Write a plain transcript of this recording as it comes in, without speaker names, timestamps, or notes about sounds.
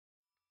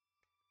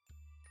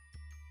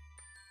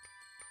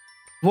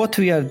What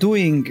we are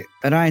doing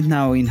right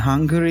now in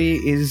Hungary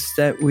is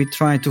that we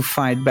try to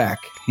fight back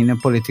in a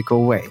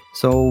political way.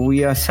 So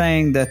we are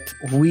saying that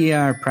we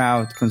are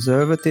proud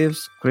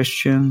conservatives,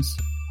 Christians,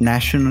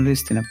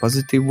 nationalists in a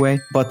positive way,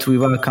 but we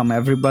welcome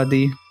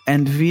everybody.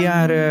 And we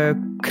are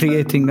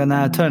creating an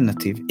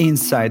alternative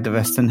inside the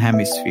Western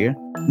Hemisphere.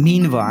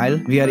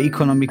 Meanwhile, we are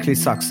economically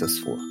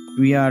successful.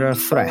 We are a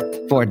threat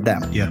for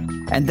them. Yeah.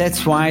 And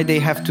that's why they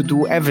have to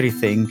do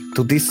everything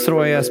to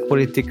destroy us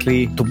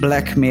politically, to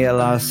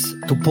blackmail us,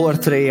 to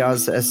portray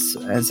us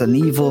as an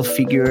evil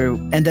figure.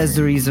 And that's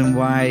the reason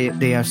why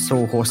they are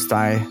so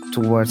hostile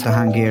towards the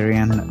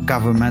Hungarian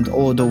government,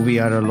 although we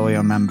are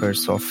loyal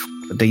members of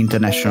the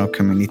international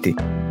community.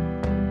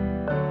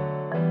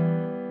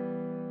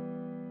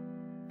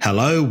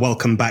 Hello,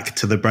 welcome back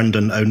to the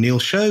Brendan O'Neill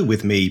Show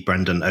with me,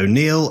 Brendan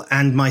O'Neill,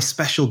 and my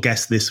special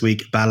guest this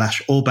week,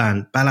 Balázs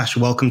Orbán. Balázs,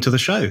 welcome to the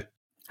show.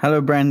 Hello,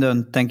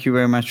 Brendan. Thank you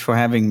very much for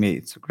having me.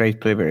 It's a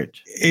great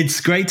privilege. It's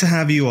great to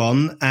have you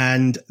on,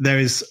 and there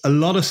is a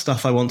lot of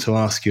stuff I want to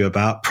ask you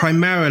about,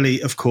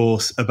 primarily, of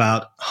course,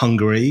 about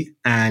Hungary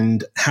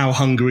and how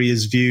Hungary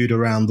is viewed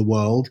around the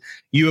world.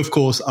 You, of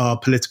course, are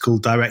political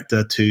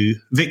director to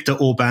Viktor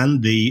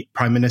Orbán, the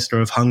Prime Minister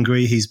of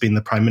Hungary. He's been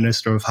the Prime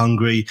Minister of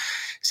Hungary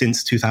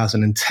since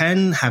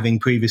 2010, having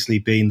previously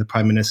been the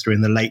Prime Minister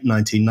in the late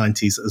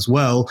 1990s as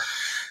well.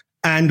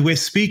 And we're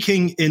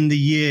speaking in the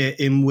year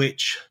in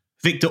which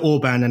Viktor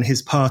Orbán and his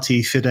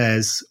party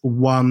Fidesz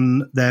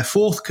won their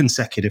fourth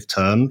consecutive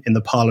term in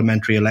the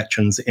parliamentary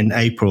elections in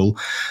April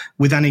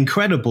with an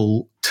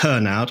incredible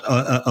turnout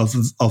of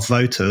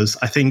voters.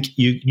 I think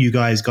you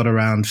guys got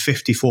around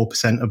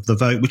 54% of the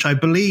vote, which I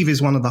believe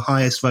is one of the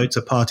highest votes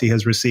a party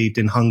has received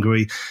in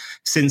Hungary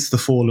since the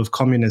fall of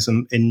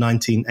communism in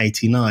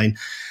 1989.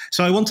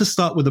 So I want to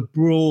start with a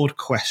broad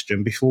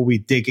question before we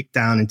dig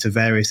down into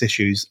various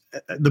issues.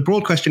 The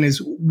broad question is,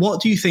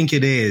 what do you think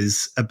it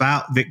is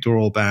about Viktor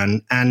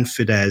Orbán and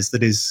Fidesz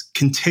that is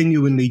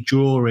continually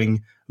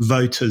drawing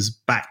voters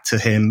back to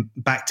him,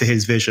 back to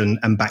his vision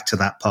and back to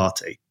that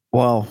party?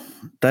 Well,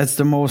 that's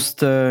the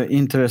most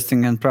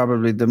interesting and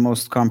probably the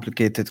most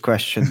complicated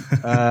question.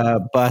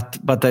 But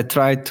I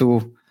try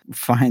to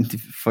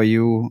find for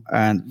you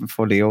and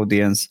for the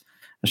audience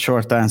a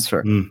short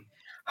answer.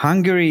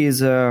 Hungary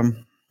is a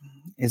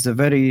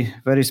very,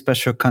 very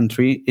special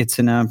country. It's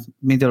in the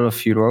middle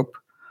of Europe,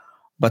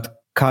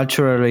 but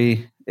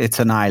culturally it's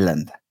an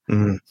island.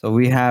 So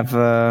we have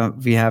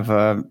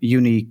a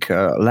unique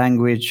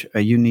language, a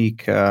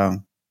unique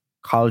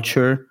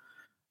culture,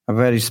 a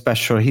very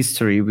special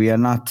history. We are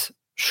not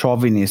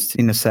chauvinist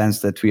in the sense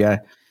that we are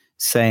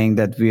saying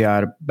that we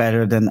are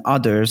better than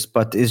others,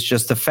 but it's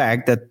just the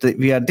fact that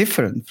we are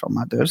different from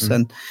others,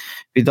 and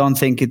we don't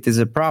think it is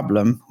a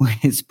problem.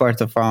 It's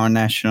part of our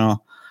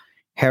national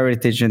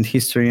heritage and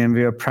history, and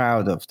we are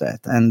proud of that.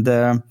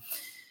 And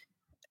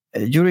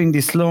during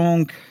this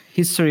long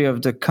history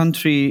of the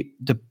country,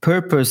 the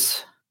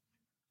purpose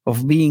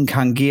of being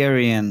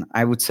Hungarian,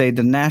 I would say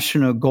the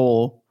national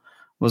goal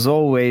was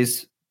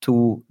always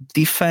to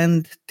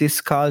defend this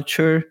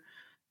culture,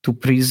 to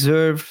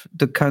preserve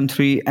the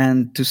country,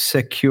 and to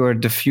secure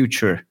the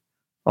future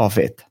of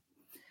it.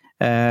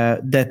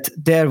 That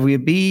there will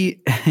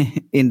be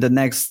in the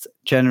next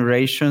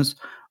generations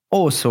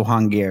also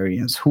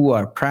Hungarians who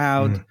are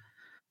proud,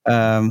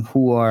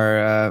 who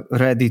are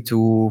ready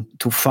to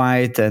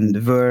fight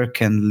and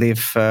work and live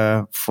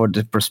for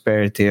the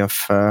prosperity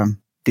of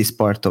this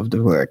part of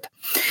the world.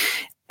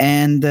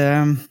 And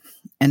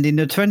in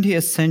the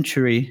 20th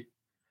century,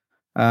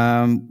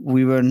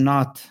 we were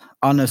not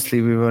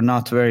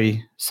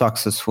very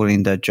successful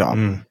in that job.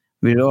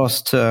 We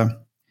lost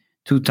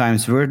 2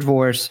 times world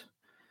wars.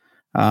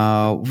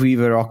 We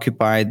were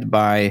occupied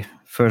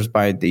first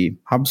by the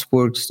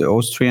Habsburgs, the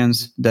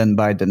Austrians, then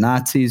by the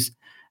Nazis,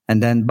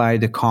 and then by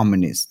the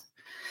communists.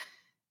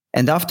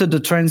 And after the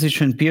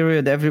transition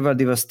period,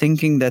 everybody was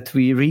thinking that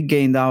we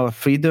regained our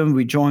freedom.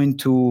 We joined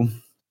to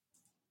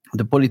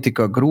the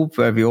political group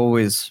where we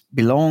always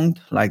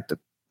belonged, like the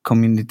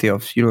Community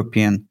of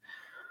European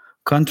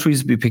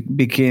Countries. We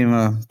became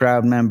a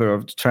proud member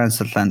of the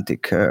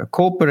Transatlantic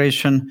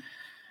Cooperation.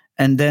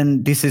 And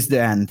then this is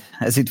the end.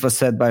 As it was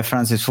said by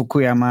Francis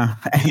Fukuyama,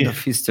 end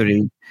of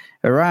history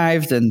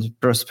arrived and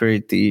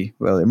prosperity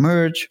will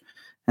emerge,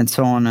 and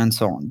so on and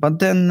so on. But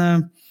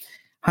then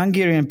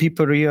Hungarian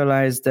people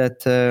realized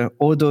that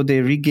although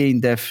they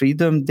regained their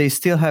freedom, they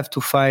still have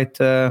to fight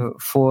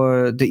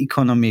for the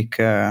economic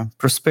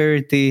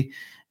prosperity.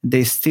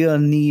 They still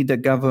need a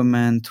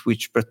government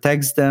which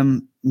protects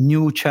them.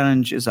 New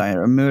challenges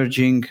are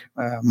emerging,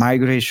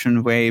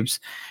 migration waves,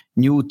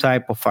 new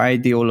type of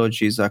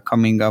ideologies are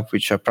coming up,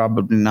 which are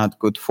probably not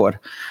good for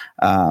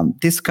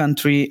this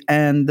country.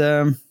 And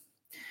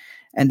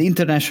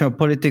international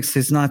politics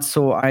is not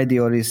so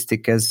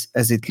idealistic as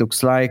it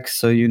looks like.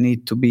 So you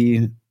need to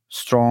be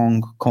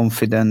strong,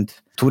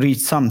 confident to reach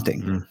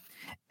something.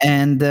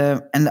 And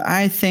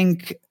I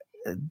think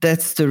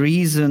that's the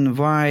reason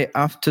why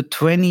after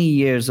 20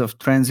 years of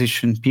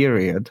transition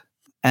period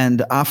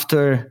and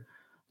after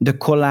the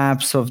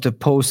collapse of the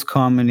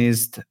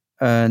post-communist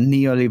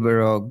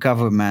neoliberal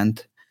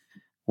government,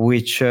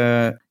 which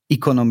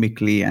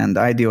economically and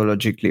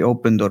ideologically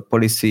open door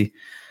policy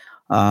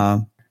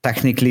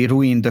technically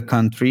ruined the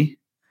country.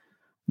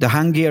 The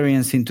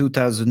Hungarians in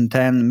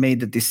 2010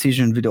 made a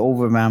decision with the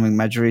overwhelming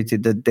majority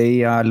that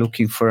they are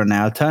looking for an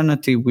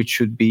alternative, which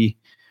should be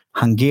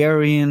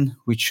Hungarian,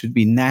 which should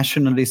be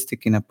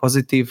nationalistic in a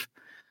positive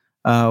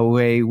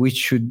way,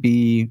 which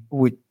the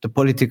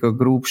political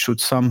group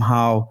should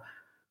somehow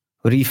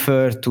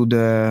refer to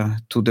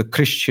the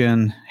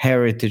Christian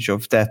heritage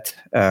of that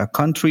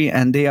country.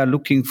 And they are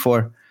looking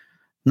for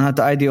not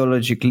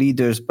ideological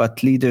leaders,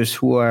 but leaders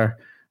who are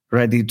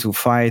ready to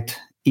fight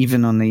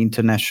even on the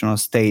international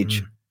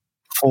stage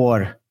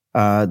for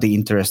the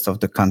interest of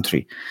the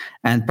country.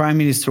 And Prime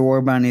Minister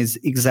Orbán is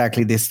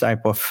exactly this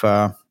type of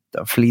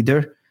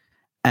leader.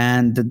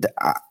 And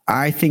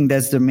I think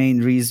that's the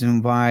main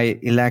reason why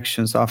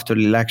elections after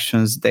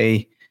elections,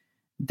 they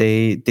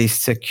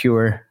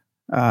secure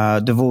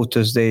the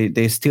voters,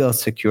 they still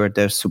secure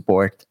their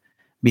support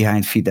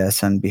behind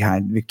Fidesz and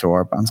behind Viktor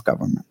Orbán's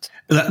government.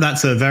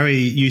 That's a very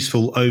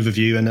useful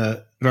overview and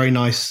a very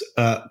nice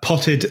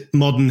potted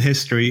modern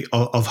history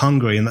of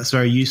Hungary. And that's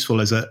very useful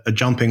as a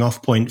jumping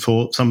off point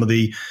for some of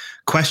the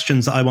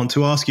questions that I want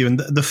to ask you. And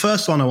the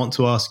first one I want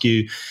to ask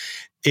you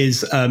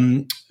is,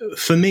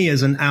 for me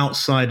as an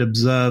outside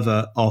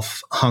observer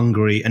of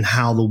Hungary and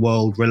how the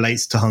world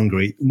relates to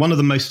Hungary, one of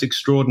the most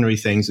extraordinary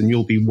things, and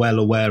you'll be well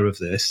aware of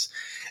this,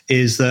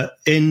 is that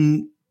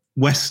in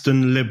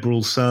Western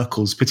liberal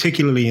circles,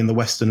 particularly in the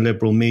Western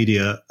liberal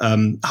media,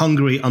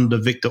 Hungary under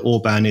Viktor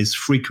Orbán is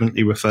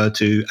frequently referred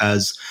to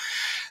as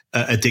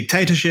a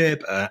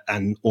dictatorship,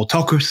 an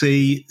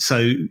autocracy.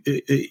 So,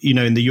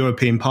 in the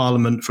European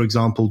Parliament, for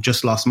example,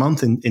 just last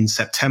month in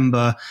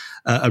September,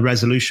 a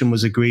resolution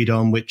was agreed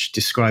on which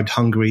described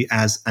Hungary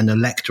as an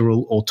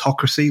electoral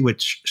autocracy,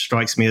 which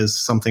strikes me as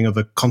something of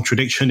a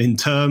contradiction in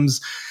terms.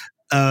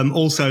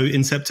 Also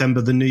in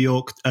September,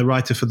 a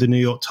writer for the New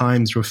York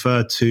Times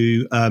referred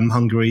to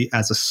Hungary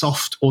as a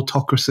soft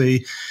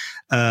autocracy.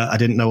 I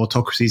didn't know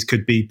autocracies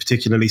could be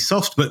particularly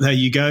soft, but there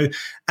you go.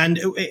 And,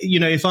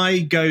 if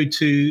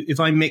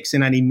I mix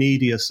in any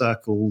media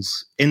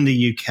circles in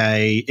the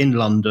UK, in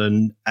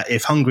London,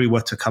 if Hungary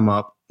were to come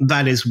up,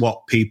 that is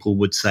what people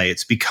would say.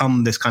 It's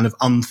become this kind of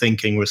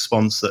unthinking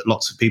response that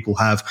lots of people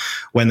have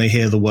when they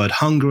hear the word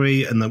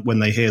Hungary and when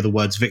they hear the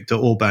words Viktor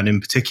Orbán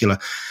in particular.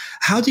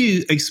 How do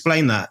you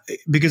explain that?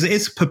 Because it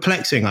is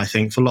perplexing, I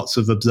think, for lots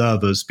of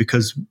observers,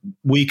 because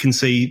we can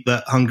see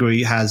that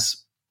Hungary has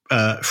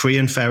free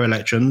and fair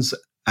elections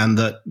and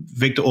that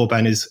Viktor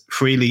Orbán is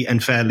freely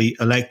and fairly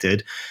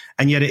elected,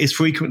 and yet it is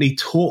frequently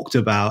talked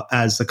about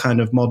as a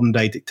kind of modern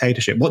day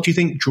dictatorship. What do you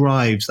think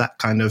drives that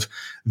kind of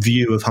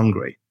view of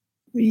Hungary?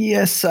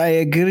 Yes, I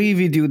agree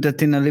with you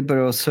that in a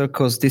liberal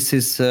circles this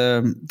is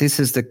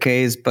the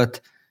case, but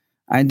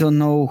I don't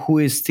know who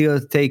is still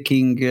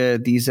taking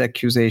these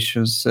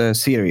accusations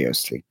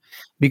seriously,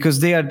 because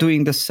they are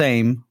doing the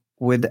same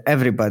with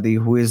everybody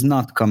who is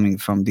not coming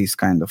from these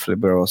kind of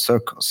liberal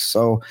circles.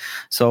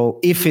 So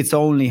if it's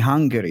only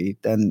Hungary,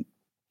 then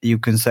you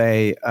can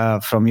say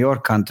from your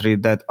country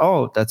that,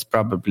 that's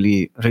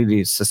probably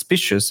really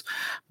suspicious.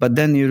 But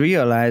then you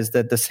realize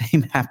that the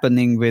same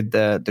happening with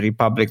the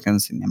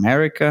Republicans in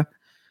America,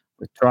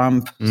 with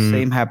Trump,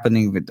 same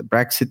happening with the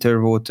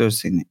Brexiter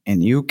voters in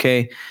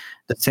UK,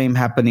 the same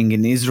happening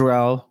in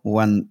Israel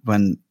when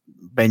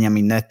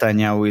Benjamin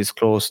Netanyahu is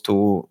close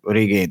to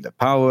regain the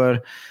power.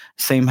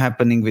 Same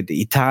happening with the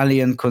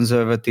Italian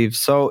conservatives.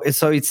 So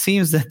it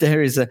seems that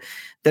there is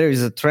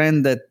a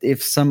trend that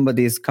if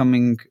somebody is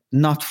coming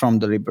not from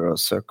the liberal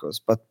circles,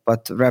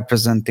 but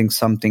representing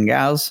something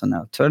else, an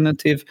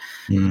alternative,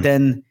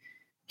 then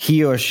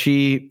he or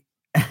she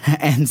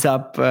ends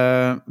up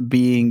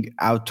being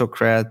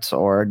autocrat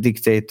or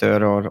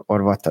dictator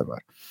or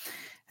whatever.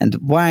 And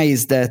why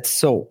is that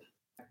so?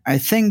 I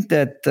think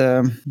that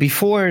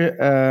before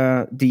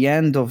the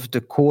end of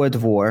the Cold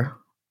War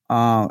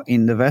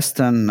in the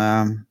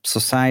Western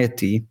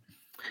society,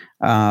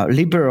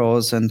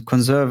 liberals and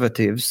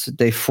conservatives,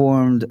 they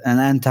formed an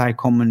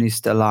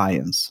anti-communist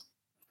alliance.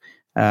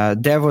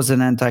 There was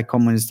an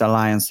anti-communist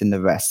alliance in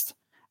the West.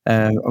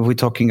 We're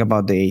talking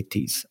about the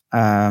 80s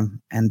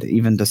and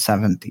even the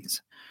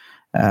 70s,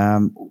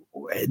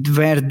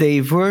 where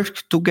they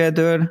worked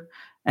together.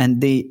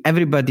 And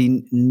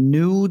everybody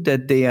knew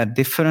that they are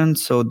different.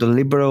 So the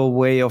liberal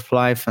way of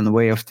life and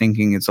way of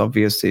thinking, it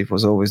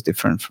was always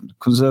different from the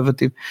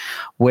conservative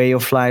way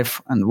of life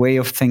and way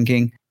of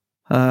thinking.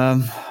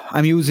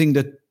 I'm using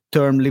the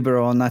term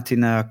liberal not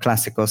in a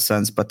classical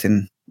sense, but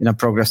in a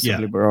progressive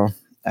liberal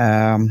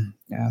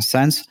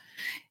sense.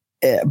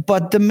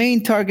 But the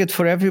main target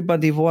for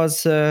everybody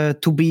was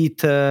to beat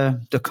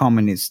the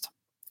communists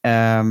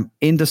in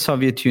the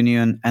Soviet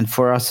Union, and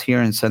for us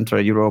here in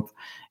Central Europe,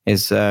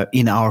 is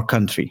in our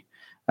country,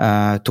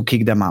 to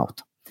kick them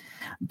out.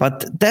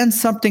 But then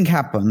something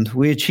happened.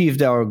 We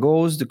achieved our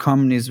goals. The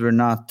communists were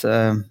not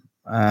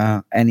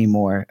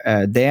anymore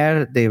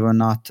there. They were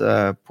not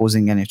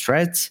posing any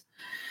threats.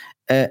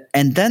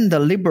 And then the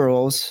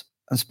liberals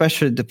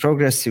especially the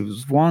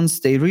progressives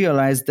ones, they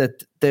realized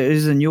that there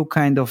is a new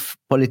kind of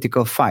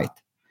political fight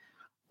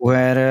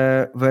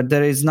where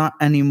there is not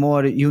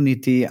anymore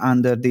unity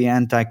under the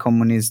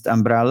anti-communist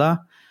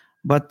umbrella,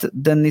 but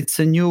then it's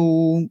a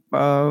new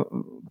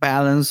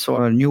balance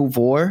or a new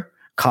war,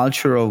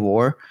 cultural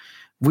war,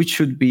 which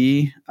should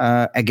be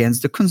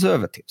against the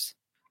conservatives.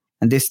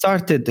 And they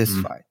started this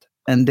fight,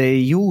 and they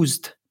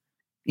used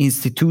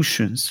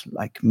institutions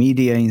like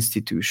media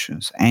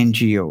institutions,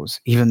 NGOs,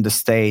 even the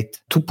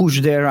state, to push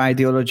their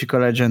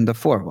ideological agenda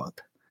forward.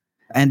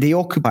 And they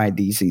occupy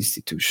these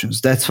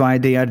institutions. That's why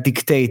they are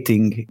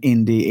dictating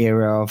in the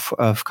era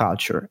of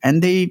culture.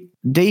 And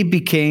they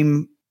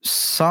became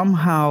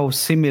somehow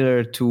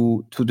similar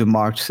to the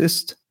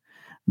Marxists,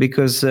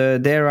 because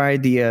their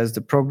ideas,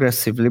 the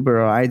progressive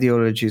liberal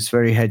ideology, is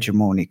very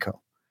hegemonical.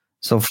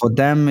 So for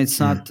them, it's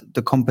not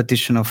the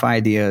competition of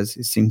ideas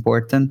is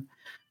important,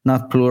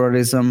 not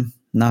pluralism,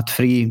 not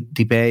free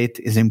debate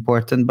is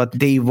important, but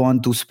they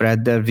want to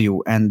spread their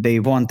view and they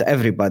want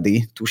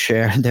everybody to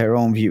share their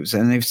own views.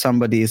 And if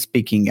somebody is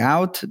speaking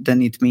out,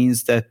 then it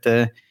means that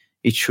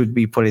it should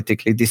be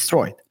politically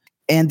destroyed.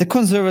 And the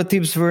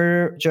conservatives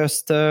were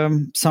just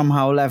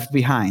somehow left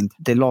behind.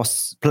 They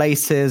lost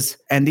places,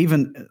 and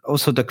even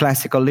also the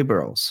classical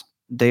liberals.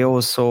 They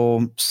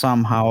also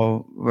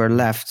somehow were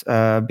left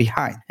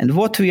behind. And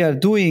what we are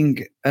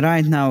doing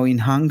right now in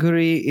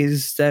Hungary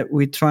is that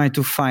we try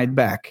to fight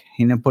back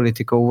in a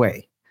political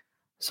way.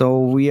 So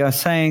we are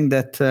saying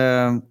that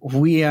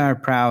we are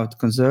proud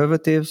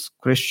conservatives,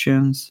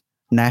 Christians,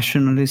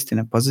 nationalists in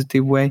a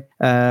positive way,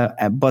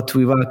 but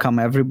we welcome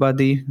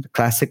everybody, the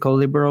classical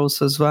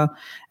liberals as well,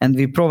 and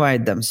we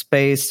provide them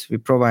space, we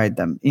provide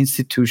them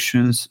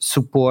institutions,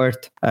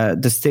 support.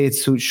 The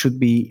states should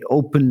be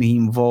openly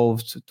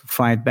involved to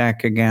fight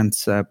back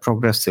against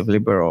progressive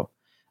liberal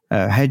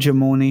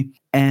hegemony,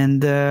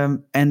 and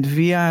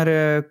we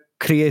are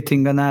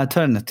creating an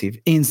alternative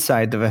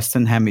inside the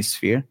Western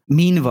Hemisphere.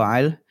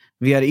 Meanwhile,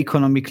 we are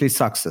economically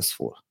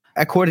successful.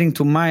 According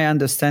to my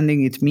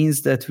understanding, it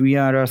means that we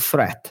are a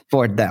threat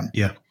for them.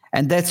 Yeah.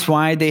 And that's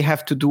why they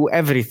have to do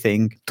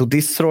everything to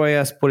destroy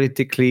us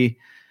politically,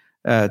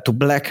 to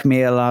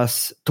blackmail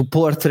us, to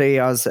portray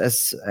us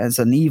as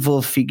an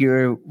evil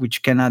figure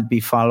which cannot be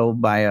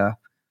followed by a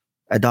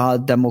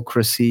adult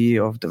democracy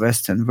of the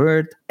Western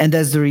world. And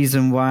that's the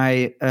reason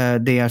why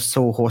they are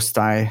so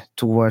hostile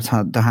towards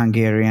the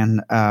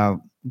Hungarian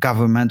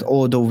government,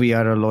 although we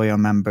are loyal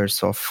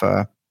members of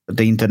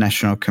the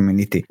international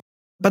community.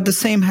 But the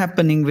same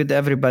happening with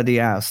everybody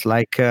else,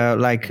 like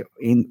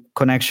in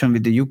connection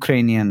with the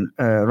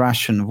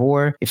Ukrainian-Russian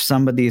war. If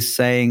somebody is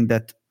saying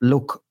that,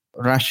 look,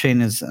 Russia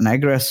is an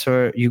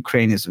aggressor,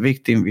 Ukraine is a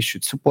victim, we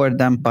should support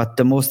them. But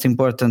the most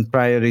important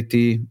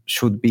priority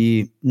should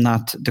be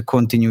not the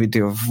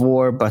continuity of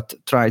war, but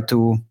try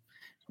to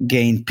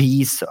gain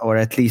peace or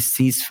at least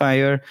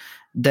ceasefire,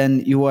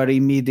 then you are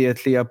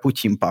immediately a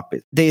Putin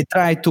puppet. They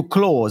try to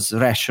close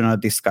rational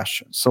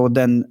discussion. So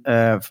then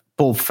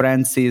Pope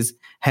Francis,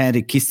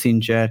 Henry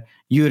Kissinger,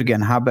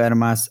 Jürgen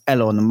Habermas,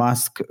 Elon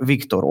Musk,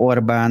 Viktor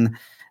Orbán,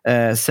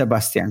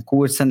 Sebastian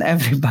Kurz, and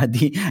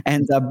everybody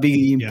ends up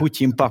being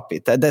Putin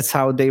puppet. That's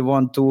how they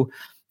want to,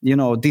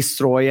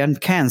 destroy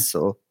and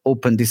cancel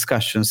open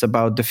discussions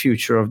about the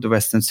future of the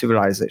Western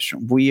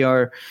civilization. We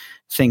are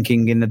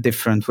thinking in a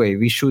different way.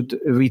 We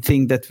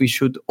think that we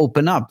should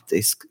open up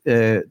these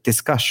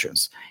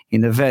discussions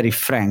in a very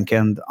frank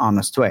and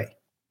honest way.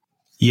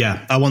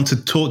 Yeah, I want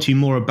to talk to you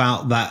more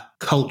about that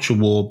culture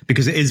war,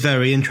 because it is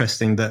very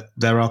interesting that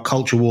there are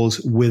culture wars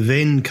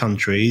within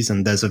countries,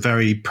 and there's a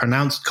very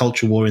pronounced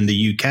culture war in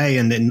the UK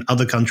and in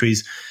other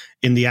countries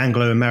in the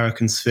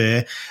Anglo-American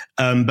sphere.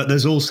 But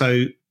there's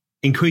also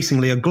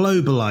increasingly a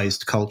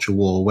globalized culture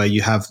war where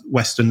you have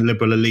Western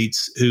liberal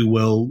elites who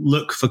will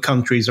look for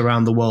countries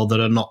around the world that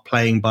are not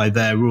playing by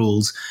their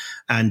rules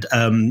and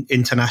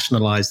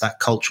internationalize that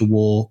culture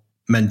war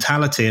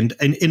mentality. And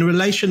in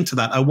relation to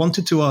that, I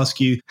wanted to ask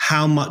you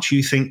how much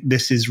you think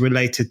this is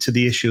related to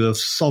the issue of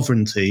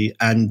sovereignty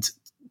and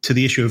to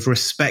the issue of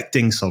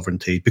respecting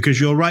sovereignty, because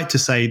you're right to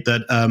say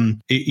that,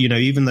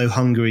 even though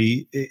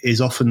Hungary is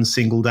often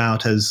singled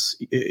out as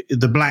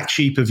the black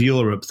sheep of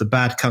Europe, the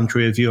bad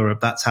country of Europe,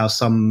 that's how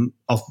some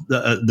of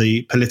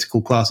the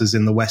political classes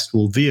in the West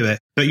will view it.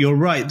 But you're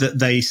right that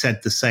they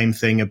said the same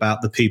thing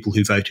about the people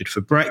who voted for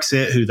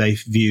Brexit, who they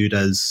viewed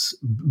as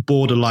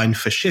borderline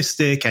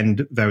fascistic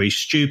and very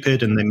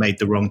stupid, and they made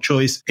the wrong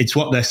choice. It's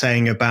what they're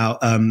saying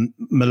about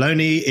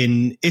Meloni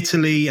in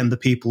Italy and the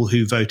people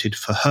who voted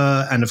for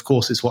her. And of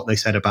course, it's what they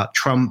said about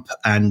Trump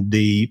and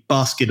the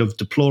basket of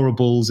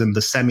deplorables and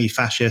the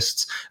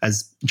semi-fascists,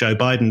 as Joe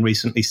Biden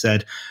recently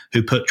said,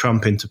 who put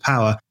Trump into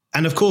power.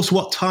 And of course,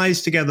 what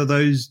ties together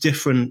those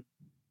different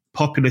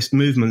populist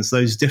movements,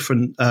 those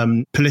different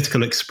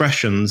political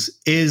expressions,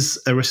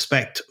 is a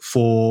respect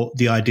for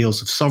the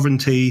ideals of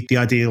sovereignty, the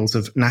ideals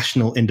of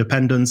national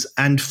independence,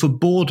 and for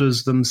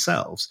borders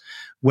themselves.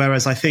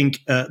 Whereas I think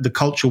the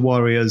culture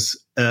warriors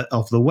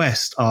of the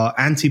West are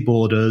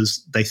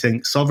anti-borders. They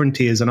think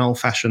sovereignty is an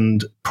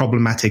old-fashioned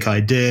problematic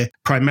idea,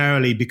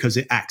 primarily because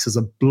it acts as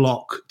a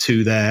block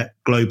to their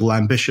global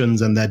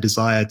ambitions and their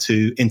desire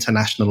to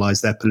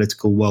internationalize their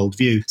political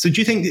worldview. So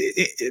do you think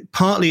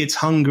partly it's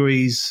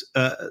Hungary's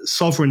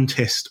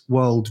sovereigntist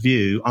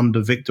worldview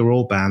under Viktor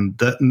Orbán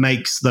that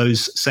makes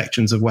those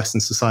sections of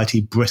Western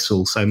society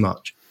bristle so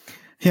much?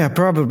 Yeah,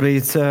 probably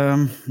it's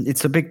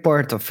a big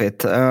part of it.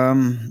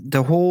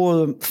 The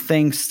whole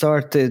thing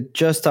started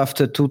just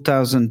after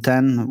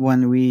 2010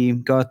 when we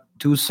got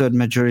 2/3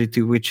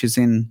 majority, which is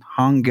in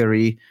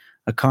Hungary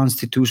a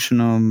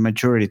constitutional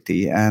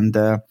majority, and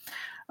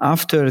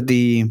after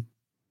the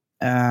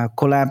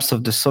collapse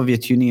of the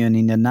Soviet Union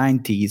in the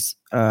 90s,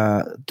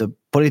 the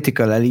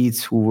political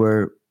elites who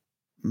were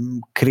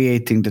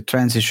creating the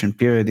transition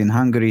period in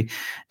Hungary,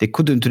 they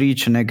couldn't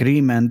reach an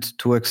agreement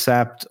to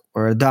accept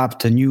or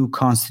adopt a new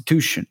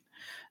constitution.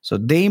 So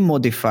they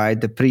modified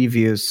the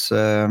previous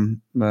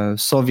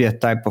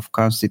Soviet type of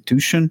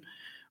constitution,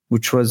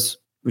 which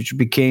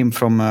became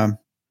from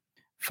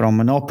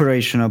an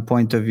operational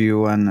point of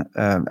view an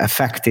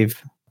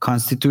effective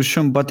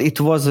constitution, but it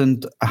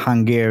wasn't a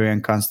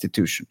Hungarian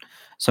constitution.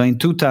 So in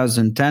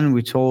 2010,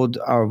 we told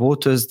our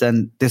voters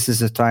then this is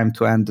the time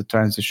to end the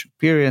transition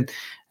period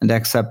and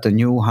accept a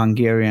new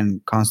Hungarian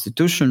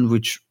constitution,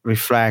 which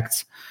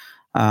reflects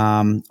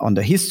on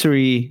the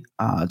history,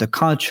 the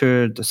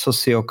culture, the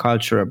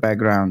socio-cultural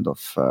background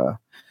of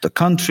the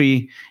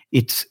country.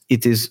 It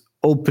is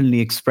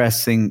openly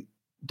expressing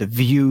the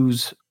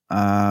views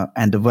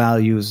and the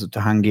values of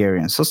the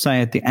Hungarian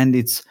society, and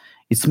it's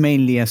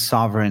mainly a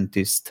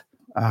sovereigntist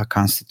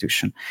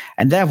constitution.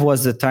 And that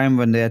was the time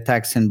when the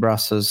attacks in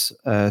Brussels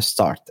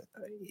started,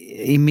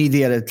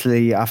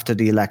 immediately after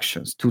the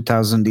elections,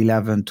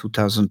 2011,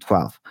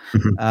 2012.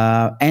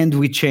 Mm-hmm. And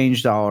we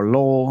changed our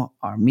law,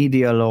 our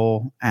media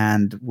law,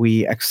 and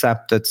we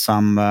accepted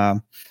some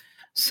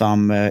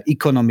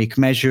economic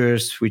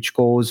measures which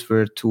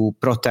were to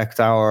protect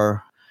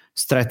our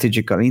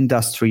strategical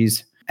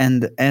industries.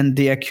 And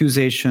the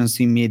accusations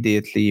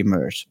immediately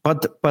emerged.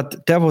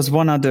 But there was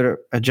one other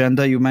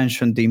agenda. You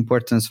mentioned the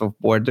importance of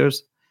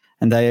borders.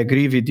 And I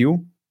agree with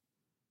you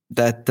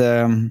that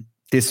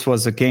this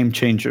was a game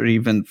changer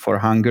even for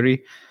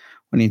Hungary,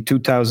 when in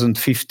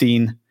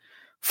 2015,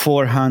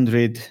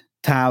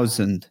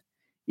 400,000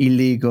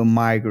 illegal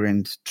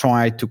migrants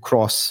tried to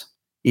cross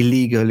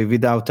illegally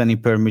without any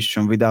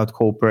permission, without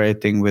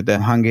cooperating with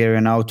the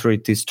Hungarian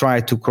authorities,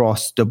 tried to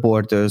cross the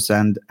borders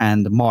and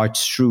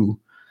march through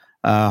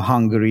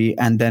Hungary.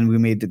 And then we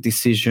made the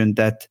decision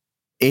that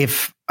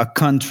if a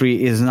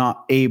country is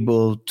not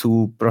able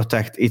to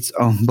protect its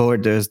own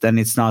borders, then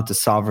it's not a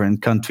sovereign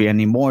country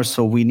anymore.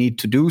 So we need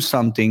to do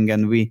something.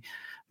 And we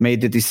made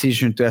the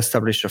decision to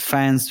establish a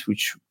fence,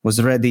 which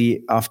was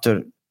ready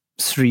after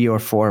 3 or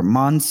 4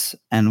 months.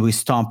 And we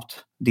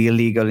stopped the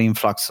illegal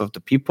influx of the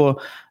people.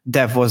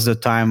 That was the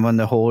time when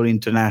the whole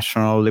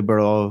international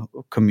liberal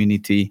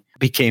community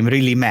became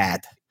really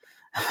mad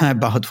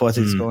about what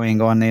is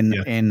going on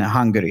in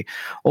Hungary.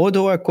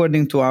 Although,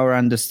 according to our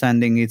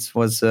understanding, it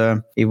was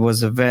a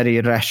very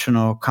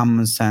rational,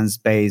 common sense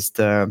based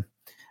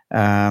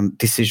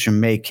decision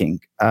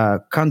making.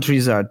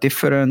 Countries are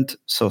different,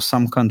 so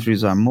some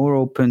countries are more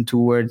open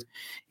toward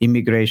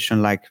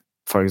immigration, like,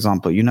 for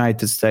example,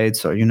 United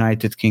States or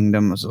United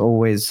Kingdom is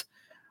always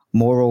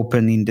more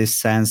open in this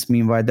sense.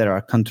 Meanwhile, there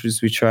are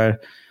countries which are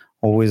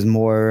always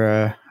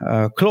more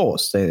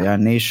closed. They are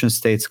nation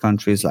states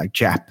countries like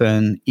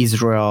Japan,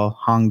 Israel,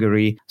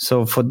 Hungary.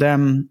 So for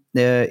them,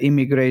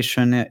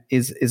 immigration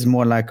is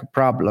more like a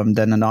problem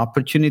than an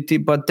opportunity.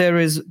 But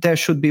there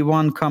should be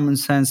one common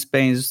sense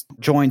based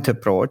joint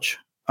approach,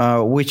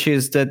 which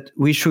is that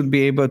we should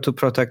be able to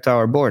protect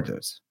our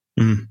borders.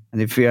 And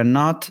if we are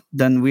not,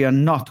 then we are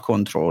not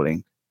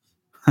controlling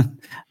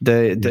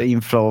the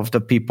inflow of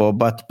the people,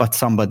 but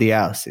somebody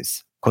else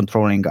is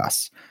controlling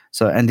us.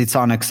 So, and it's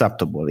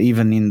unacceptable,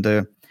 even in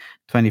the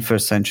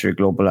 21st century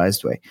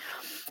globalized way.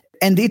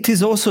 And it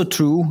is also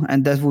true,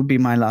 and that would be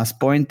my last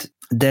point,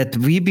 that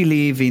we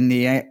believe in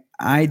the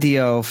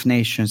idea of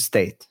nation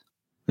state.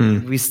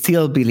 We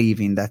still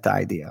believe in that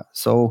idea.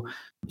 So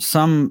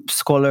some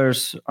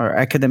scholars or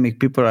academic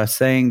people are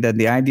saying that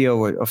the idea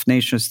of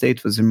nation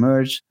state was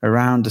emerged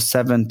around the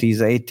 70s,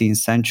 18th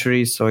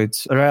century. So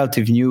it's a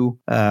relatively new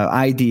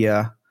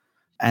idea,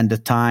 and the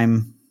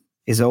time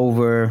is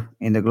over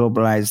in the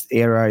globalized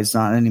era, is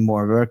not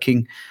anymore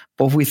working.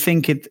 But we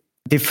think it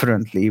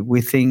differently.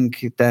 We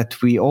think that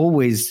we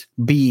always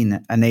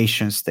been a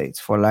nation state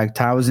for like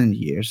 1,000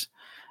 years.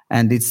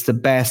 And it's the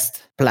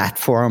best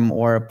platform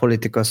or a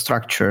political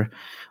structure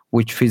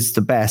which fits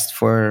the best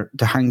for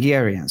the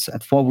Hungarians.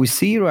 And what we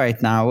see right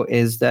now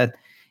is that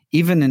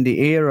even in the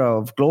era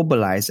of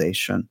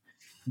globalization,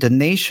 the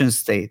nation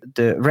state,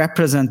 the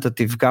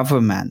representative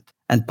government,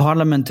 and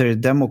parliamentary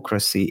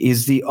democracy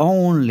is the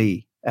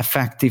only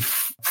effective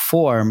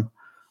form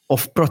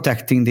of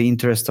protecting the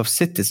interest of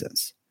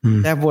citizens.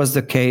 That was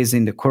the case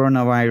in the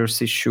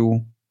coronavirus issue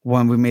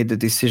when we made the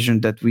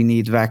decision that we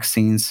need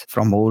vaccines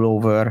from all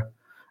over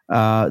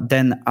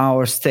then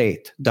our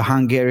state, the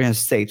Hungarian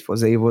state,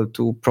 was able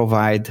to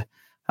provide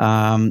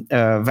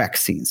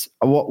vaccines.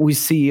 What we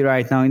see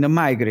right now in the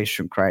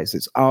migration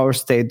crisis, our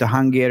state, the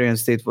Hungarian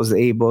state, was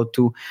able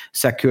to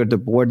secure the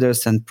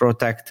borders and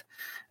protect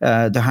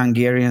the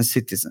Hungarian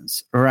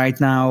citizens. Right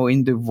now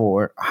in the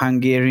war,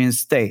 Hungarian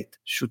state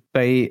should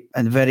play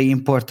a very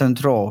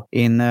important role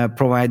in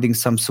providing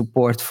some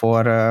support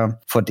for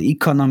the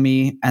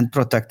economy and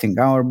protecting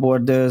our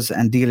borders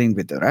and dealing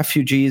with the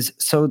refugees.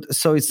 So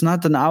it's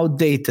not an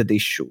outdated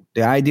issue.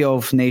 The idea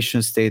of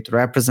nation state,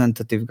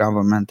 representative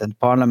government, and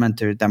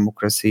parliamentary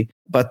democracy,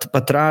 but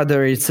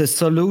rather it's a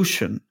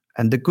solution,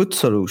 and a good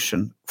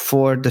solution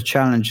for the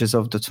challenges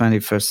of the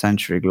 21st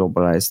century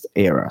globalized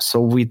era.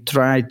 So we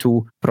try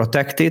to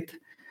protect it,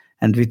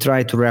 and we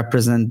try to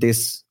represent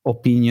this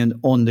opinion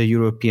on the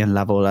European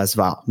level as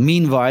well.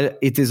 Meanwhile,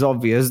 it is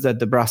obvious that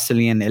the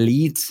Brazilian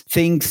elites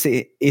thinks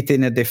it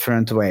in a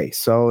different way.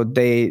 So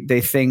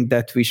they think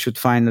that we should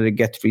finally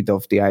get rid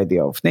of the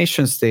idea of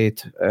nation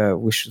state.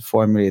 We should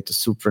formulate a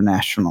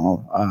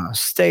supranational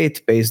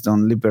state based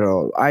on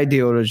liberal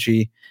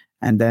ideology.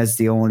 And that's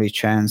the only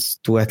chance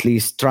to at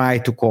least try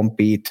to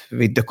compete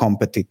with the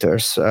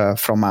competitors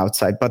from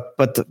outside.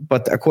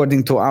 But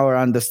according to our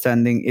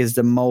understanding, is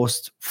the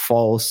most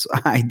false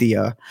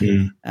idea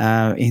in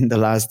the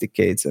last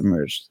decades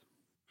emerged.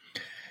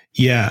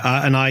 Yeah,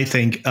 and I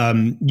think,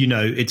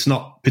 it's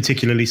not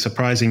particularly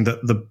surprising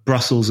that the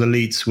Brussels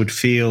elites would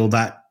feel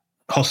that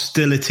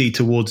hostility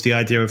towards the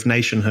idea of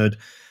nationhood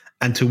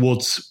and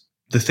towards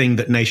the thing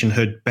that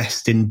nationhood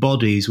best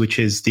embodies, which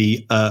is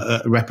the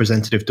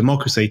representative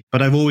democracy.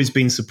 But I've always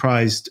been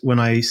surprised when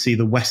I see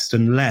the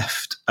Western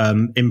left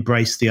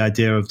embrace the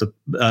idea of the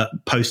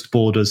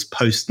post-borders,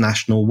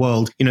 post-national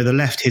world. You know, the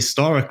left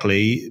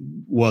historically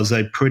was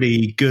a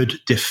pretty good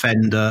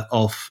defender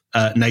of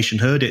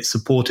nationhood. It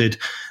supported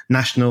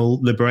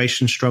national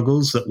liberation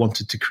struggles that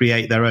wanted to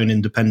create their own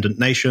independent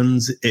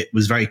nations. It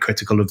was very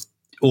critical of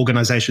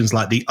organizations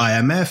like the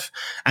IMF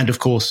and, of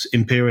course,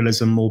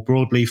 imperialism more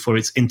broadly for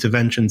its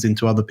interventions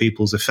into other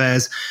people's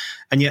affairs.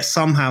 And yet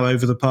somehow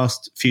over the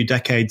past few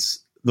decades,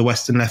 the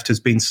Western left has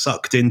been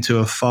sucked into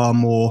a far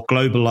more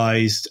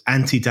globalized,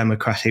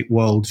 anti-democratic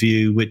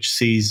worldview, which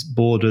sees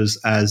borders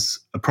as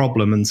a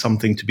problem and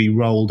something to be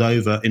rolled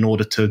over in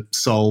order to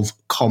solve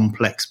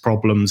complex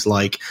problems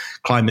like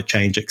climate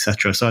change,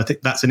 etc. So I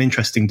think that's an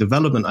interesting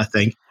development, I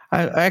think.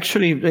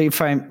 Actually,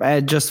 if I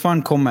add just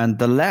one comment,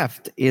 the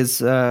left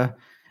is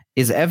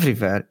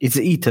everywhere. It's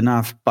eaten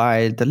up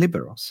by the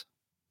liberals.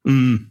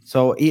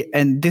 So,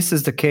 and this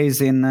is the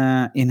case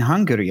in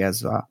Hungary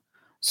as well.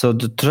 So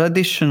the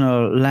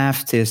traditional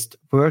leftist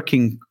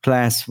working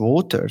class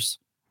voters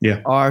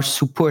are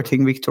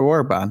supporting Viktor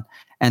Orbán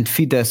and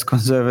Fidesz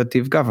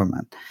conservative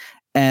government.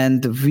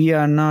 And we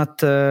are not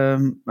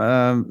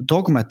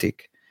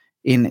dogmatic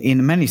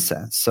in many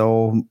sense.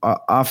 So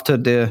after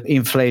the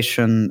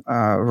inflation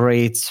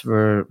rates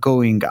were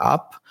going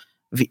up,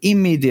 we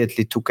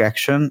immediately took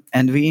action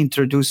and we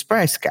introduced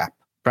price cap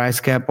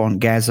on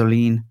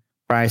gasoline,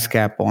 price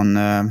cap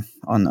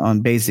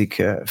on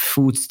basic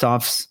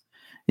foodstuffs.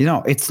 You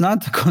know, it's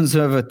not a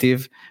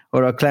conservative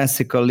or a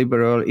classical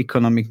liberal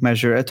economic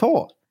measure at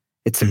all.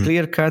 It's a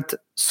clear-cut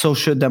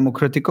social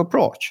democratic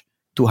approach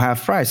to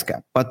have price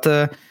cap. But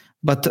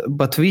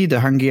we, the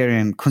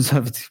Hungarian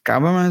conservative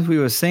government, we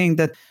were saying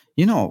that,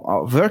 you know,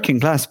 our working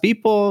class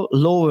people,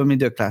 lower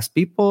middle class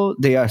people,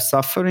 they are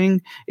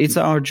suffering. It's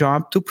our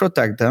job to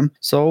protect them.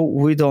 So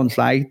we don't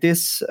like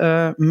these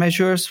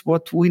measures.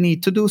 What we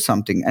need to do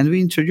something, and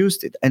we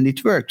introduced it, and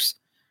it works.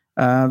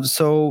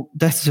 So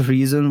that's the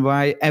reason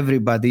why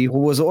everybody who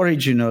was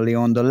originally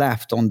on the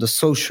left, on the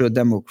social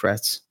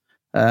democrats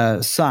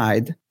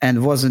side,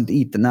 and wasn't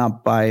eaten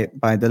up by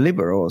the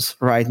liberals,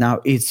 right now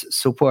is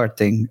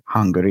supporting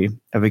Hungary,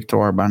 Viktor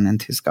Orbán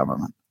and his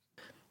government.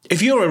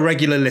 If you're a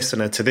regular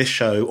listener to this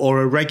show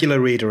or a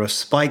regular reader of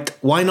Spiked,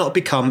 why not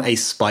become a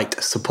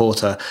Spiked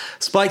supporter?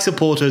 Spiked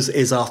supporters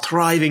is our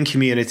thriving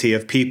community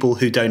of people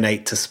who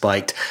donate to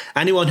Spiked.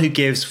 Anyone who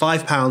gives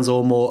 £5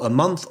 or more a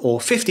month or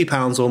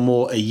 £50 or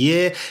more a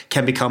year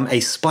can become a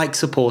Spiked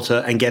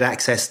supporter and get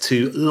access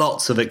to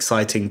lots of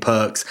exciting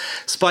perks.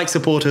 Spiked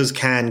supporters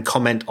can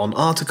comment on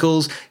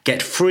articles,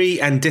 get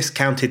free and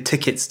discounted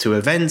tickets to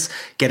events,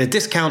 get a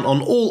discount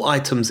on all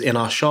items in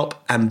our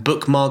shop, and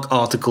bookmark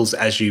articles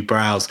as you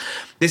browse.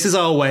 This is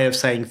our way of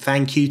saying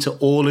thank you to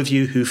all of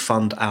you who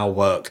fund our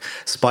work.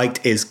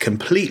 Spiked is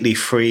completely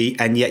free,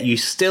 and yet you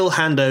still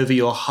hand over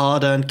your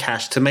hard-earned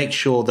cash to make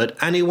sure that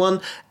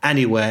anyone,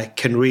 anywhere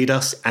can read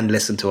us and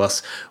listen to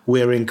us.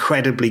 We're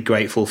incredibly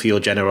grateful for your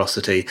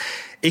generosity.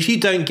 If you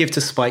don't give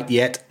to Spiked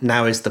yet,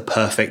 now is the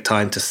perfect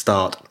time to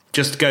start.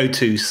 Just go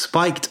to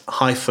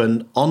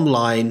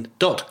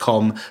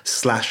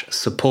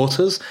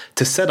spiked-online.com/supporters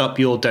to set up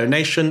your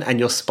donation and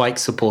your Spiked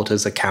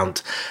supporters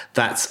account.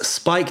 That's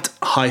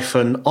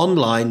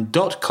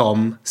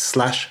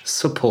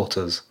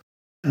spiked-online.com/supporters.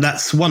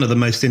 That's one of the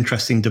most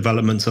interesting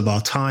developments of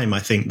our time, I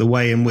think, the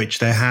way in which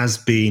there has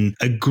been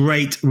a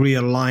great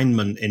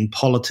realignment in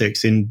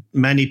politics in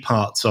many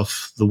parts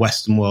of the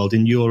Western world,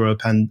 in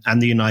Europe and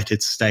the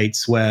United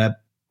States, where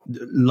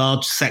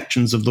large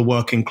sections of the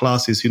working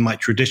classes who might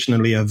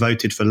traditionally have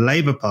voted for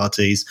Labour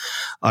parties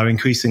are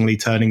increasingly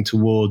turning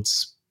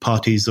towards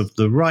parties of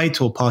the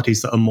right, or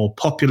parties that are more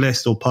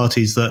populist, or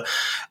parties that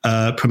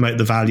promote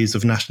the values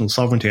of national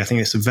sovereignty. I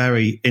think it's a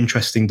very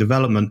interesting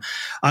development.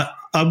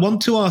 I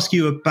want to ask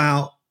you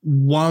about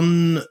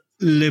one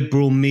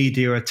liberal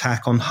media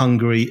attack on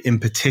Hungary in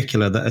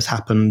particular that has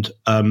happened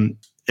in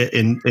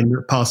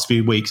the past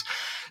few weeks.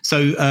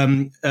 So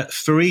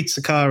Fareed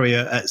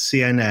Zakaria at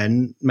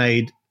CNN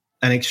made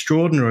an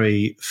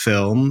extraordinary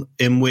film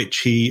in which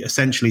he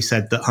essentially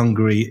said that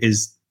Hungary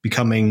is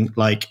becoming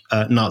like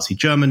Nazi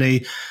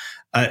Germany.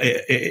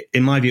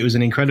 In my view, it was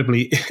an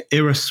incredibly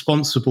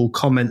irresponsible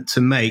comment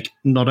to make,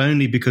 not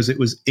only because it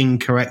was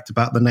incorrect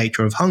about the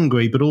nature of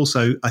Hungary, but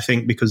also, I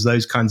think, because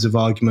those kinds of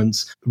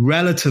arguments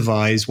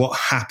relativize what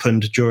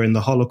happened during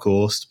the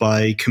Holocaust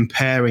by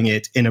comparing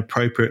it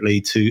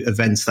inappropriately to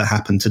events that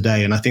happen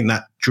today. And I think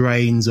that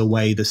drains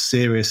away the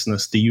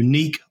seriousness, the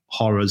unique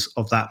horrors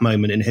of that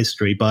moment in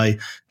history by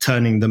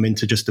turning them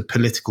into just a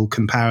political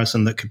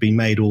comparison that could be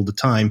made all the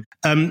time.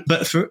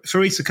 But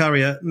Fareed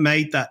Zakaria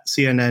made that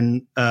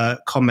CNN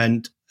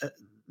comment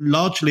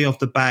largely off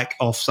the back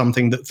of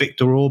something that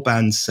Viktor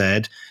Orbán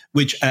said,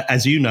 which,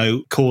 as you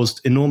know, caused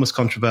enormous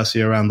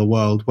controversy around the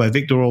world, where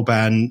Viktor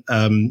Orbán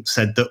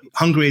said that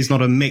Hungary is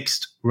not a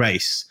mixed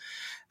race,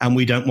 and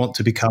we don't want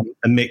to become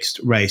a mixed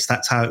race.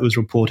 That's how it was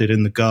reported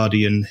in The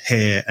Guardian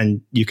here,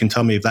 and you can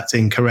tell me if that's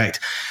incorrect.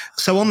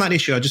 So on that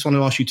issue, I just want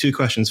to ask you two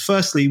questions.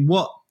 Firstly,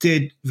 what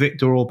did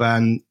Viktor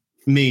Orbán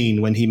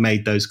mean when he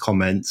made those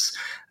comments?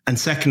 And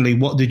secondly,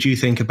 what did you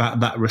think about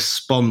that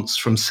response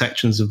from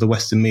sections of the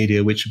Western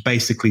media, which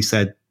basically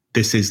said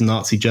this is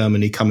Nazi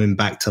Germany coming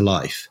back to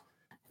life?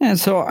 And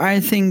so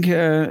I think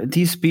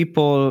these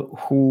people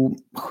who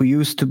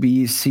used to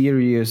be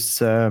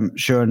serious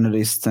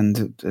journalists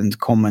and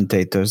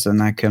commentators,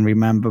 and I can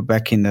remember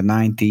back in the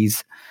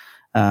 90s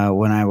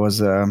when I was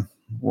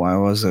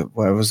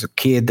a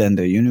kid and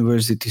a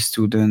university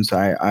student,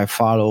 I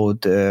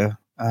followed their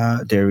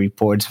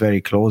reports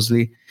very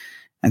closely,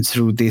 and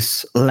through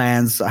this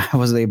lens, I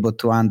was able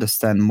to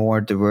understand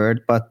more the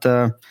word. But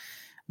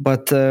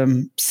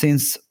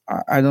since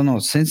I don't know,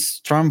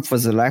 since Trump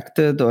was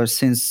elected, or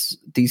since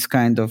this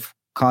kind of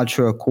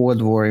cultural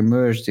Cold War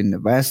emerged in the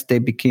West, they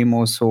became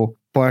also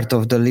part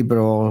of the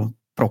liberal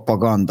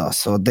propaganda.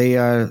 So they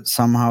are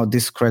somehow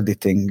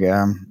discrediting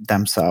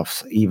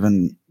themselves,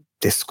 even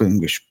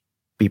distinguished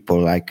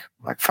people like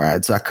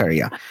Fareed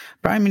Zakaria.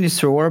 Prime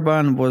Minister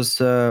Orbán was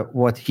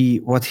what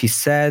he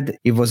said.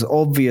 It was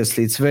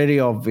it's very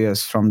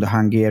obvious from the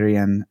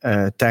Hungarian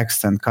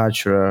text and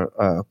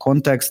cultural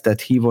context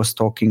that he was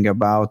talking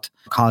about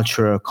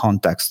cultural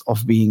context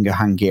of being a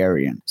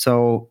Hungarian.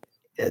 So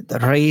the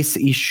race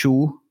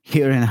issue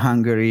here in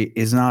Hungary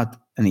is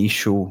not an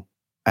issue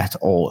at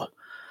all.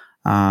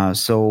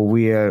 So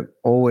we are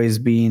always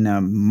been a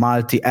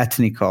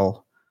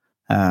multi-ethnical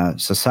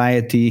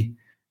society.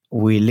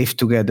 We live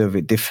together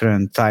with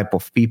different type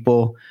of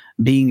people.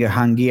 Being a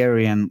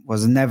Hungarian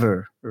was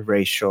never a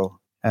racial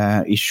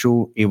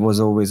issue. It was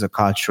always a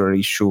cultural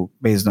issue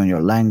based on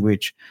your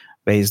language,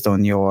 based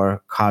on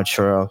your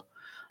cultural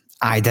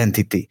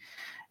identity.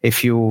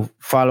 If you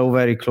follow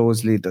very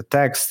closely the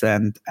text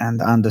and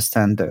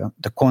understand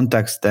the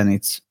context, then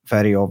it's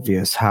very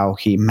obvious how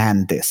he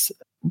meant this.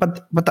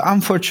 But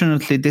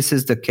unfortunately, this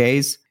is the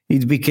case.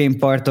 It became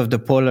part of the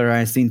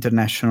polarized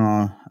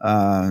international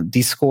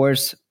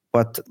discourse.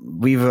 But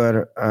we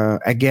were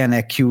again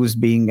accused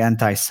being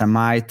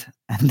anti-Semite,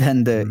 and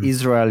then the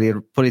Israeli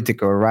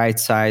political right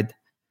side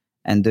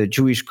and the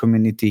Jewish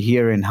community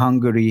here in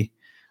Hungary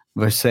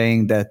were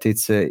saying that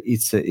it's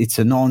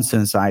a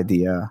nonsense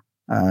idea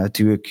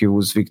to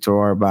accuse Viktor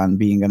Orbán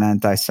being an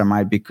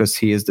anti-Semite because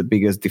he is the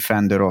biggest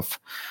defender of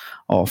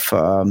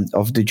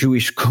the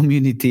Jewish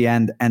community,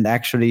 and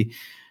actually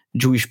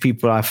Jewish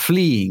people are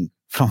fleeing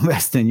from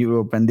Western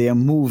Europe and they are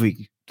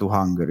moving to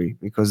Hungary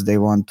because they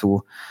want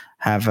to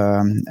have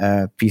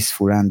a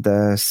peaceful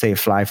and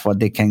safe life, what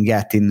they can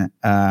get in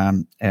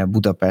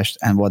Budapest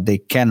and what they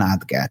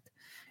cannot get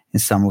in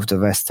some of the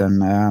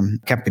Western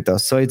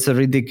capitals. So it's a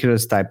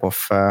ridiculous type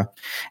of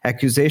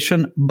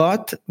accusation,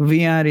 but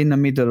we are in the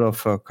middle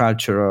of a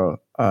cultural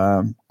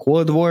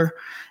Cold War,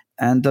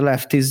 and the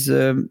left is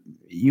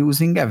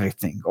using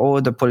everything,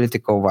 all the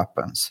political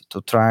weapons,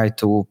 to try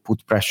to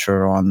put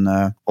pressure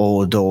on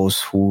all those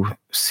who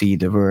see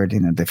the world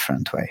in a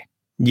different way.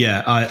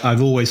 Yeah,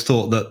 I've always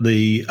thought that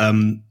the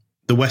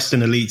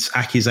Western elite's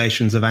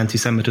accusations of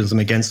anti-Semitism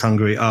against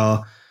Hungary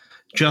are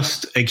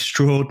just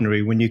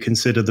extraordinary when you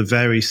consider the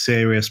very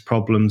serious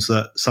problems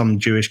that some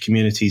Jewish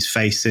communities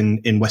face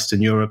in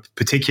Western Europe,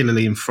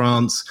 particularly in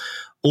France.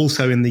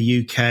 Also in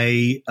the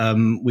UK,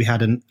 we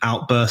had an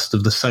outburst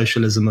of the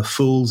socialism of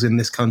fools in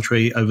this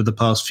country over the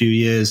past few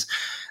years.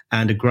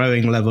 and a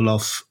growing level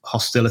of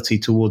hostility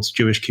towards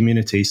Jewish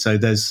community. So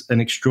there's an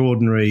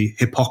extraordinary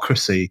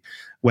hypocrisy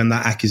when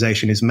that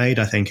accusation is made,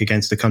 I think,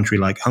 against a country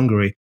like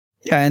Hungary.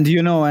 Yeah, and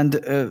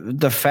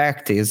the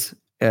fact is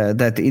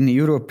that in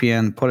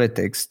European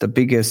politics, the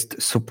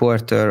biggest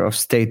supporter of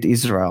state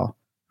Israel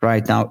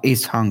right now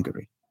is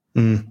Hungary.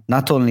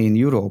 Not only in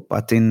Europe,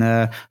 but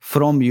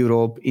from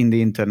Europe in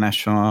the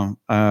international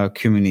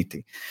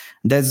community.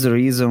 That's the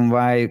reason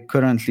why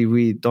currently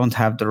we don't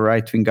have the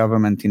right-wing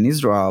government in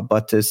Israel,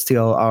 but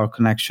still our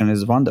connection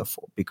is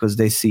wonderful because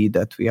they see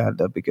that we are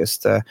the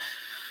biggest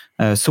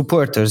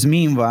supporters.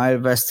 Meanwhile,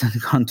 Western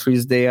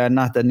countries, they are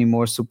not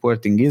anymore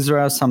supporting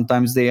Israel.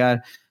 Sometimes they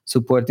are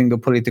supporting the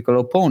political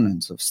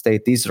opponents of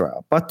state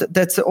Israel. But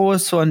that's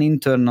also an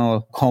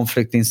internal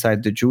conflict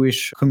inside the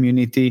Jewish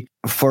community.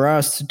 For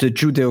us, the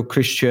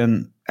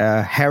Judeo-Christian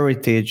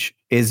heritage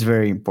is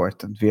very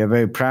important. We are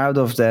very proud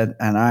of that.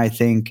 And I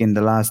think in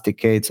the last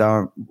decades,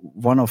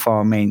 one of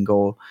our main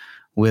goals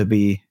will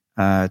be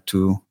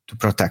to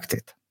protect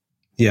it.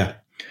 Yeah.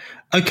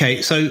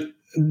 Okay. So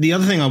the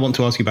other thing I want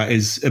to ask you about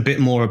is a bit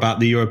more about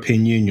the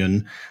European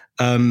Union.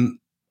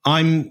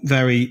 I'm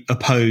very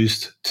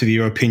opposed to the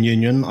European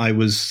Union.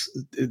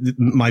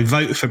 My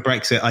vote for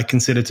Brexit, I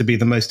consider to be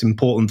the most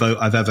important vote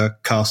I've ever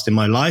cast in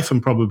my life,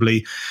 and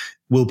probably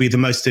will be the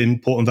most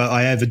important vote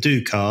I ever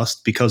do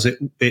cast, because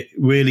it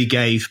really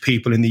gave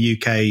people in the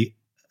UK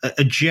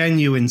a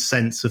genuine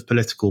sense of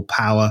political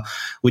power,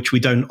 which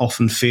we don't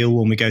often feel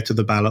when we go to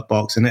the ballot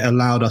box. And it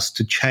allowed us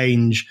to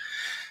change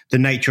the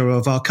nature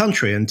of our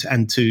country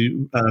and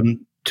to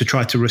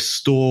try to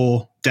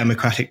restore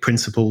democratic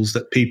principles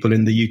that people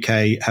in the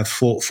UK have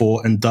fought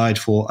for and died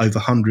for over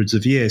hundreds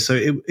of years. So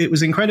it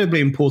was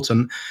incredibly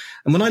important.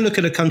 And when I look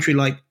at a country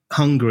like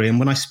Hungary, and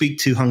when I speak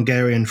to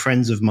Hungarian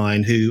friends of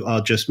mine who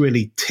are just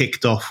really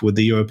ticked off with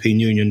the European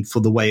Union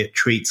for the way it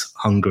treats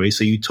Hungary.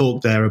 So you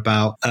talk there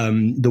about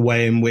the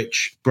way in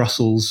which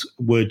Brussels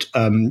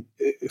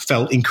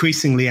felt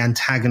increasingly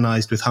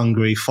antagonized with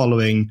Hungary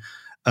following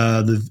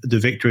the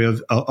victory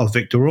of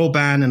Viktor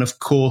Orbán. And of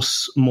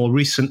course, more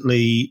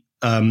recently,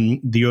 the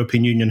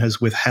European Union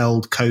has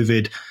withheld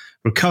COVID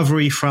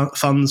recovery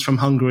funds from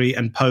Hungary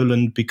and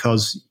Poland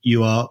because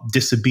you are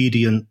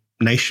disobedient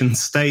nation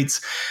states.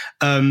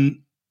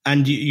 And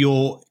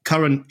your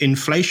current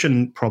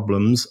inflation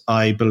problems,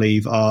 I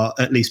believe, are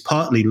at least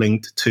partly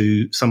linked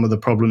to some of the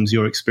problems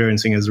you're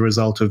experiencing as a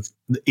result of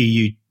the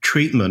EU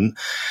treatment.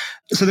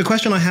 So the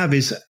question I have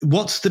is,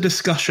 what's the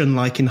discussion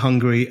like in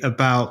Hungary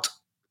about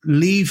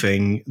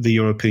leaving the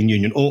European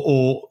Union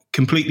or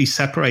completely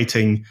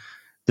separating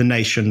the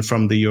nation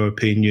from the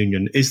European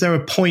Union? Is there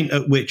a point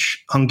at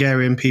which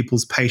Hungarian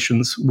people's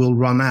patience will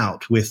run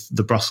out with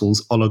the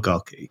Brussels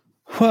oligarchy?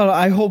 Well,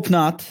 I hope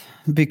not,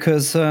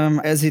 because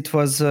as it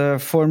was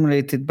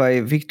formulated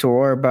by Viktor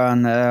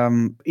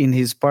Orbán in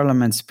his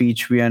parliament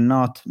speech, we are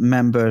not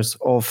members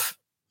of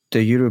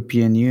the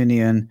European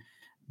Union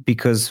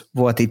because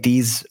what it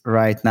is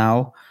right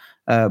now,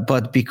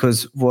 but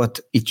because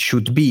what it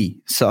should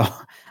be. So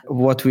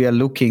what we are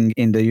looking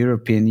in the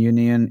European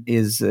Union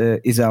is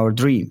our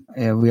dream.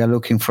 We are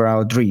looking for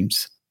our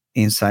dreams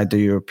inside the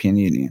European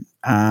Union.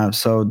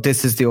 So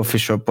this is the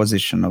official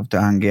position of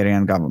the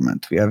Hungarian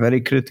government. We are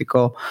very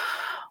critical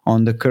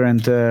on the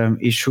current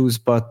issues,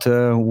 but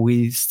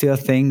we still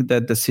think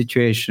that the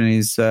situation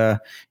is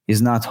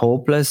not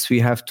hopeless. We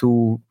have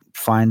to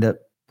find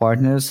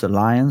partners,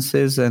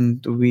 alliances,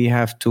 and we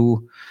have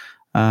to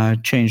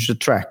change the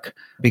track,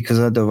 because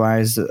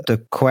otherwise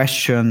the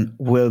question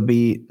will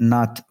be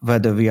not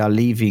whether we are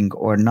leaving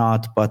or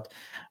not, but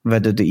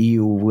whether the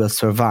EU will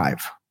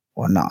survive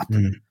or not.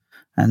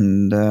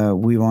 And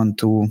we want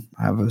to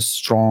have a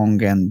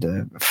strong and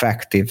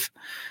effective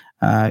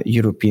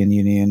European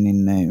Union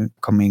in the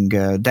coming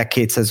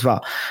decades as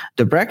well.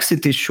 The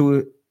Brexit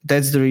issue,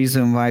 that's the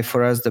reason why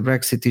for us the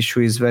Brexit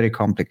issue is very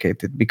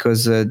complicated,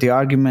 because the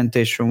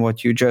argumentation,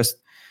 what you just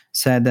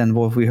said and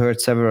what we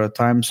heard several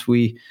times,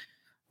 we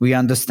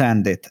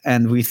understand it,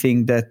 and we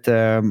think that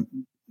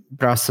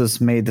Brussels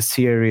made a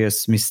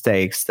serious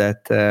mistakes,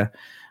 that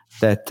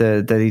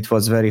it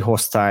was very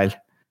hostile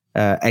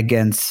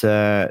against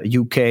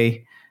UK,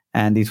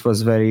 and it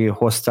was very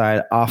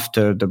hostile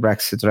after the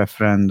Brexit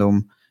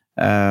referendum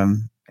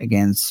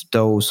against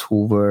those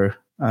who were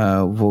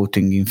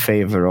voting in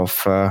favor of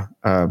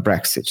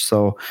Brexit.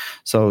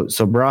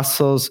 So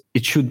Brussels,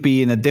 it should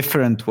be in a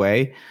different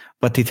way.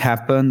 But it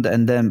happened,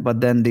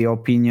 but then the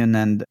opinion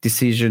and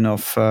decision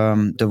of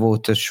the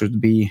voters should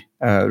be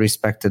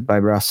respected by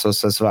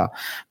Brussels as well.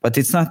 But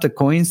it's not a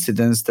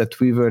coincidence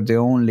that we were the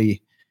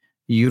only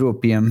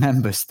European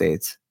member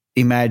states.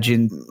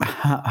 Imagine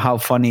how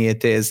funny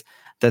it is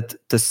that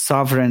the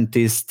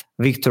sovereigntist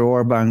Viktor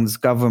Orbán's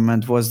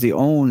government was the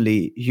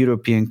only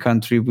European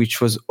country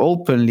which was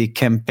openly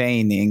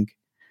campaigning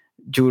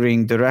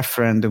during the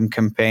referendum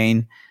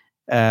campaign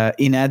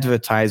in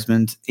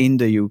advertisement in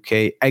the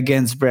UK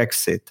against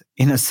Brexit,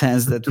 in a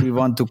sense that we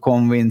want to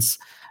convince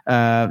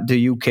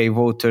the UK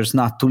voters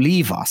not to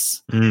leave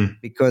us,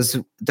 because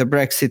the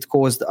Brexit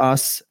caused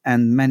us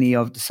and many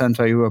of the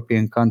Central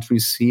European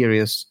countries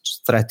serious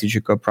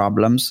strategical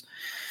problems,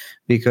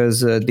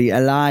 because the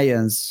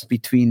alliance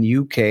between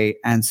UK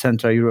and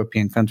Central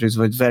European countries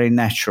was very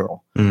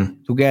natural.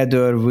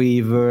 Together,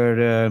 we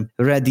were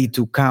ready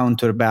to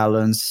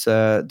counterbalance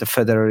the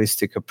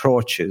federalistic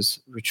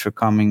approaches, which were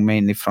coming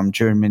mainly from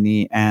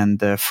Germany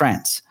and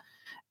France.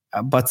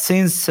 But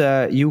since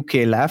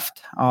UK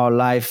left, our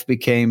life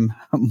became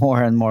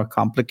more and more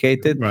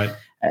complicated. Right.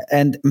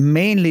 And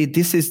mainly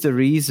this is the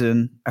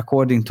reason,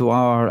 according to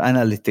our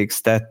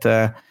analytics, that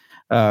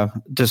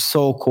the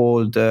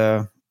so-called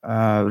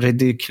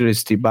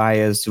ridiculously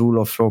biased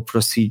rule of law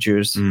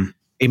procedures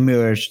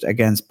emerged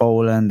against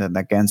Poland and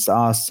against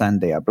us,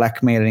 and they are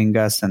blackmailing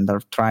us and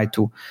are trying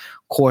to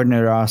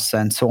corner us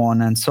and so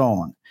on and so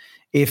on.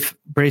 If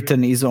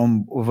Britain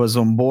was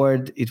on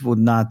board, it would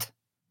not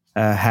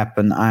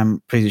happen.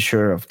 I'm pretty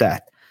sure of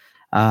that.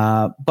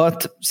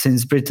 But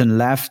since Britain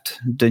left,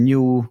 the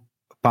new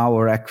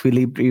power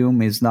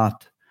equilibrium is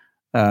not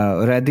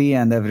ready,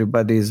 and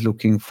everybody is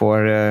looking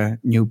for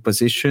new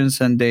positions.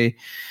 And they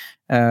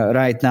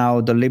right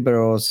now, the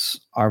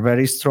liberals are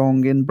very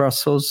strong in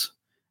Brussels,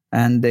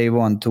 and they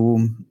want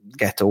to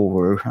get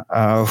over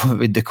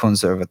with the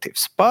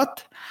conservatives.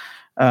 But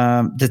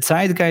the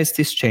zeitgeist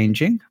is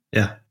changing.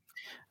 Yeah.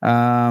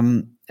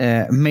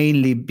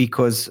 Mainly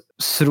because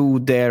through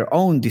their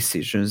own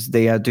decisions,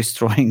 they are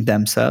destroying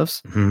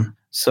themselves.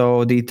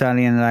 So the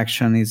Italian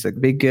election is a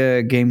big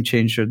game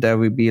changer. There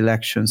will be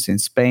elections in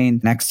Spain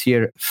next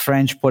year.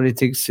 French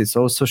politics is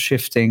also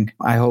shifting.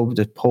 I hope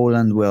that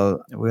Poland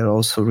will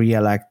also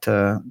re-elect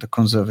the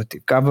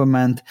conservative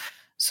government.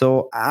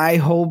 So I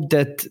hope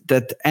that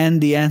at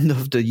the end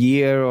of the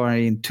year, or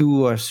in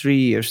 2 or 3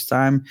 years'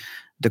 time,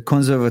 the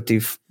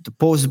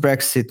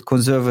post-Brexit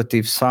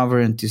conservative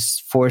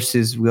sovereigntist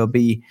forces will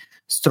be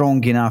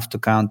strong enough to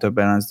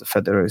counterbalance the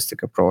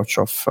federalistic approach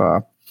of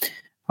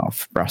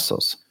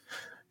Brussels.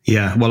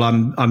 Yeah, well,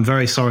 I'm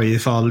very sorry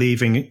if our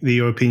leaving the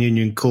European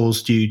Union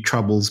caused you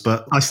troubles,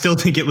 but I still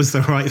think it was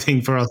the right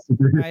thing for us to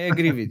do. I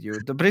agree with you.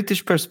 The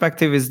British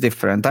perspective is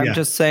different. I'm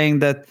just saying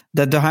that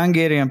the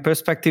Hungarian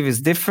perspective is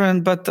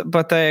different,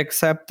 but I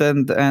accept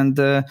and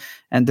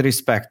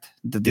respect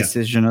the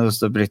decision of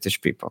the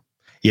British people.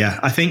 Yeah,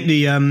 I think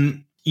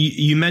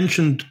you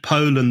mentioned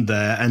Poland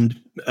there, and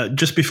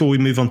just before we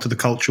move on to the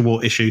culture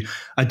war issue,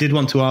 I did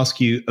want to ask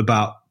you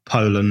about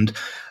Poland.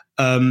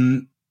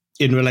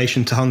 In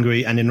relation to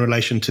Hungary and in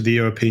relation to the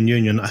European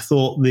Union, I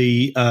thought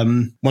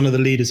one of the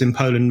leaders in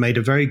Poland made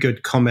a very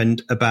good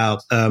comment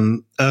about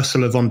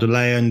Ursula von der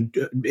Leyen.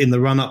 In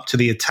the run-up to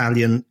the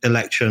Italian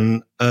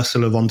election,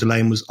 Ursula von der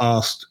Leyen was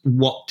asked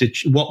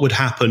what would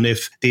happen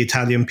if the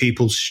Italian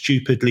people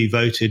stupidly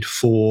voted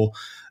for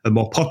a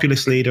more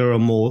populist leader, a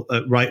more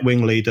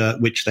right-wing leader,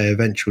 which they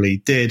eventually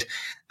did.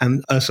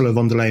 And Ursula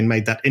von der Leyen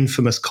made that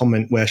infamous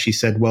comment where she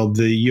said, well,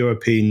 the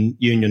European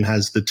Union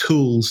has the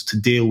tools to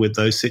deal with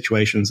those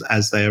situations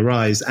as they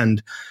arise.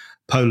 And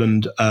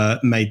Poland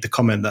made the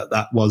comment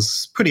that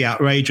was pretty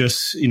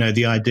outrageous,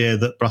 the idea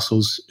that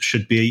Brussels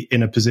should be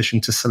in a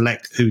position to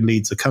select who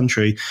leads a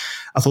country.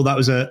 I thought that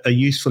was a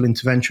useful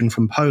intervention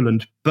from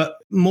Poland. But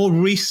more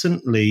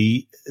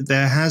recently,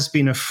 there has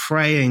been a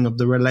fraying of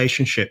the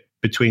relationship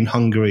between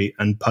Hungary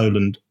and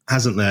Poland,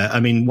 hasn't there? I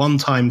mean,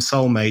 one-time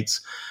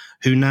soulmates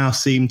who now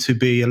seem to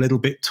be a little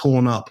bit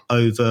torn up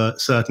over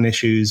certain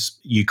issues,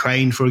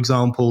 Ukraine, for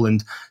example,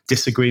 and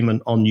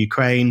disagreement on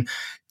Ukraine,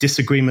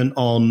 disagreement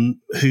on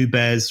who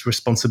bears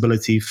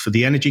responsibility for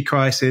the energy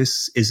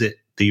crisis. Is it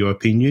the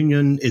European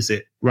Union? Is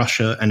it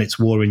Russia and its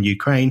war in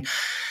Ukraine?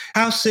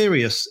 How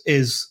serious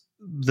is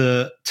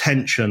the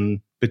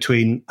tension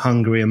between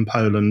Hungary and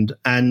Poland?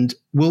 And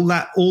will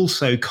that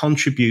also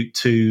contribute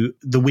to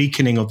the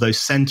weakening of those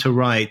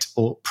centre-right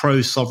or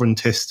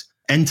pro-sovereigntist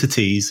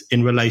entities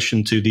in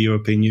relation to the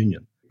European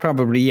Union?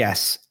 Probably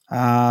yes,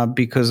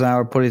 because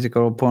our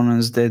political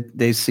opponents,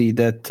 they see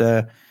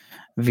that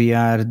we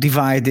are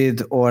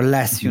divided or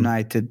less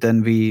united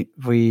than we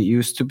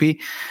used to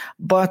be.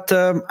 But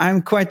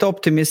I'm quite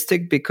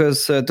optimistic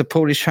because the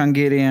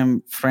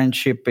Polish-Hungarian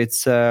friendship,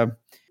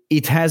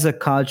 it has a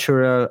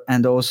cultural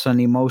and also an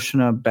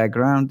emotional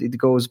background. It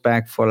goes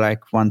back for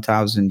like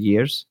 1,000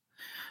 years.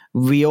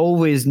 We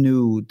always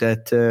knew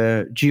that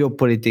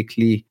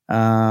geopolitically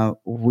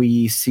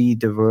we see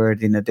the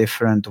world in a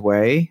different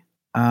way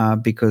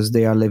because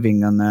they are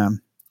living on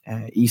an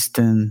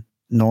eastern,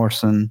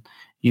 northern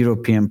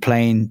European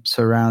plain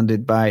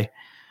surrounded by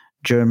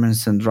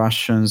Germans and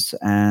Russians,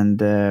 and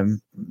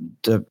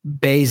the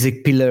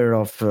basic pillar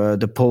of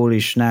the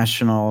Polish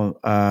national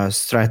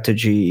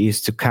strategy is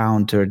to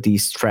counter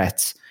these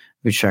threats,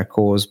 which are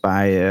caused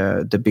by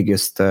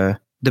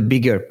the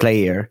bigger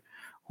player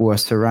who are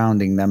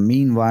surrounding them.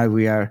 Meanwhile,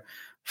 we are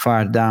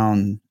far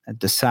down at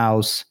the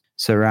south,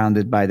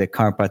 surrounded by the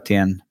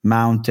Carpathian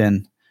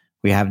Mountain.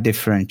 We have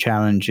different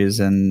challenges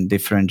and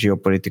different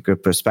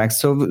geopolitical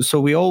perspectives. So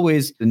we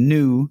always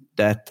knew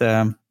that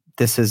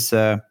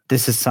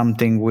this is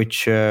something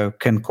which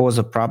can cause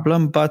a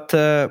problem. But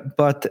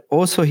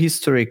also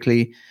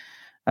historically,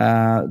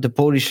 the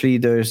Polish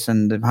leaders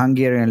and the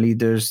Hungarian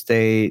leaders,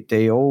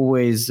 they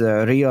always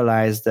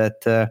realize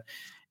that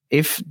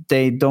if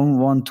they don't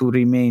want to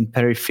remain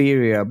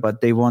peripheria,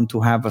 but they want to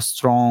have a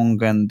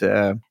strong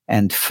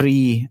and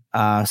free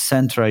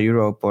Central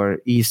Europe or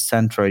East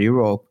Central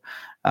Europe,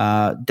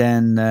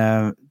 then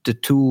the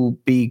two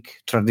big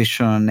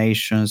traditional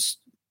nations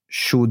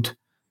should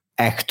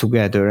act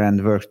together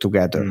and work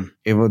together.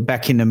 It was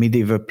back in the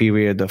medieval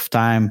period of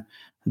time.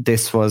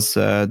 This was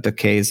the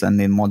case, and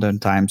in modern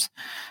times,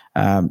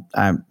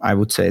 I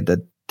would say that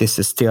this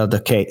is still the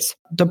case.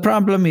 The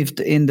problem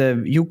in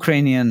the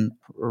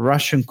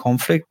Ukrainian-Russian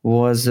conflict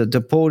was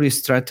the Polish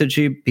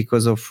strategy,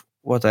 because of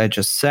what I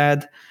just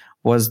said,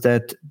 was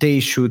that they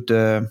should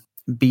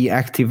be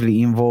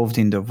actively involved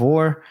in the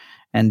war,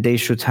 and they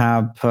should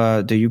have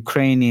the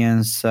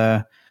Ukrainians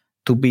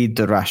to beat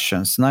the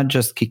Russians, not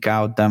just kick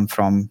out them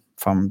from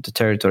the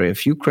territory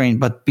of Ukraine,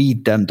 but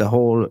beat them, the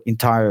whole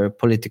entire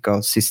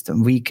political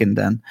system, weaken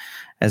them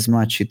as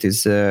much it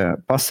is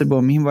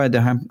possible. Meanwhile,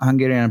 the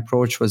Hungarian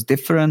approach was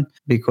different,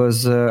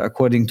 because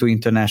according to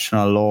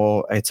international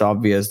law, it's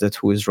obvious that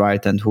who is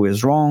right and who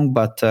is wrong,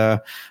 but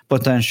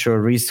potential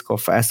risk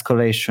of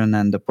escalation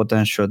and the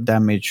potential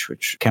damage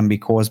which can be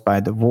caused by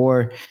the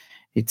war,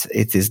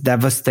 it is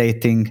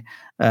devastating.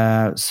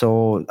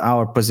 So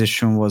our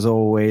position was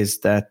always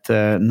that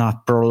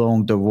not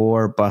prolong the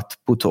war, but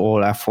put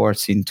all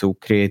efforts into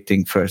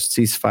creating first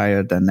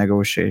ceasefire, then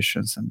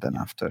negotiations, and then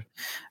after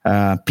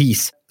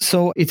peace.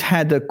 So it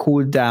had a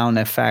cool down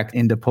effect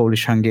in the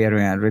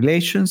Polish-Hungarian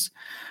relations,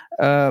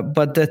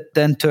 but that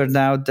then turned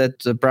out that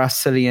the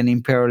Brusselian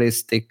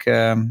imperialistic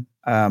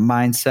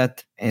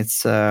mindset,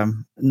 it's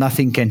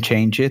nothing can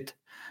change it.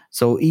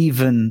 So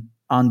even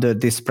under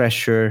this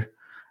pressure,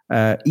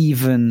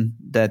 even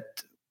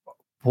that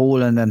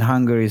Poland and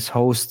Hungary is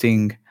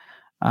hosting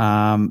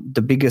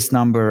the biggest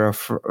number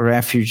of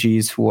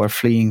refugees who are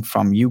fleeing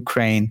from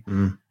Ukraine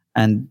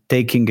and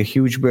taking a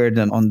huge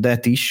burden on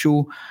that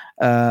issue,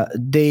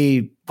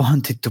 they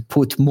wanted to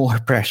put more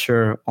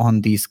pressure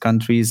on these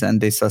countries,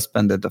 and they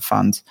suspended the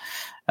funds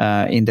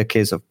in the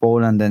case of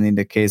Poland and in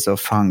the case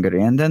of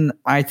Hungary. And then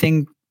I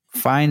think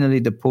finally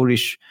the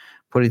Polish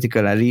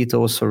political elite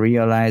also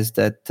realized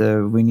that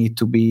we need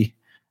to be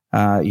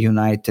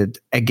united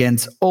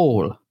against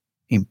all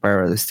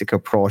imperialistic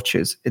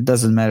approaches. It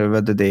doesn't matter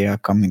whether they are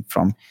coming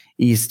from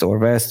east or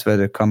west,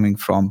 whether coming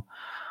from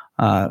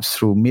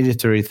through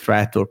military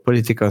threat or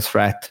political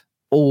threat.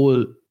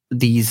 All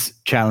these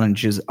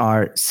challenges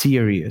are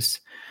serious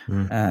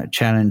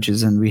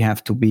challenges, and we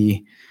have to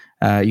be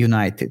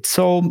united.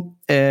 So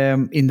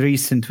in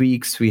recent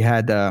weeks, we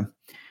had a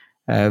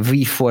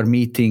V4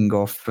 meeting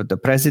of the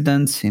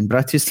presidents in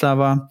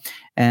Bratislava,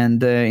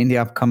 and in the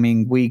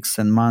upcoming weeks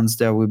and months,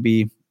 there will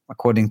be,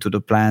 according to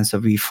the plans, a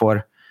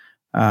V4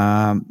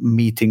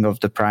 meeting of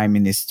the prime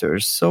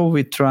ministers. So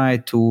we try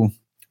to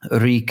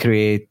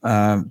recreate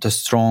the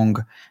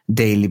strong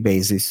daily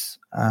basis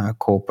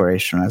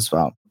cooperation as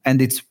well. And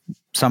it's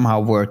somehow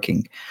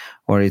working,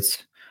 or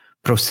it's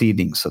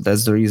proceeding. So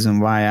that's the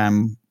reason why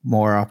I'm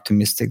more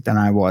optimistic than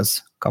I was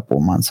a couple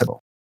of months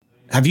ago.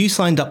 Have you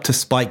signed up to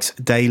Spike's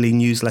daily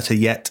newsletter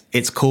yet?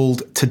 It's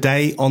called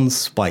Today on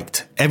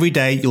Spiked. Every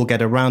day you'll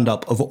get a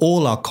roundup of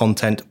all our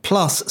content,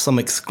 plus some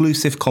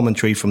exclusive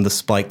commentary from the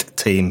Spiked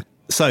team.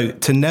 So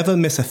to never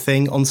miss a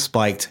thing on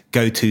Spiked,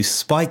 go to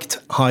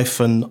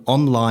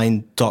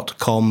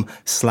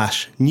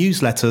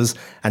spiked-online.com/newsletters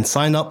and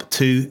sign up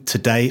to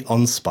Today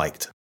on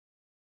Spiked.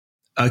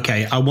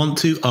 Okay, I want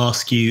to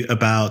ask you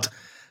about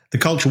the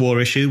culture war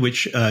issue,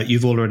 which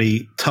you've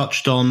already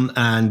touched on,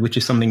 and which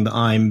is something that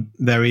I'm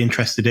very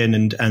interested in,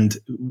 and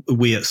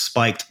we at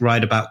Spiked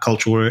write about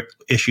culture war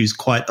issues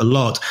quite a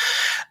lot.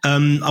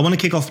 I want to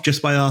kick off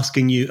just by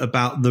asking you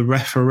about the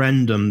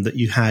referendum that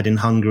you had in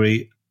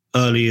Hungary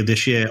earlier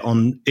this year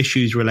on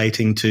issues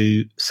relating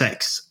to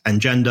sex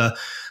and gender,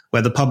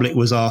 where the public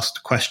was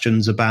asked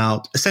questions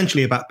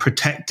essentially about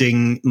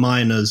protecting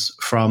minors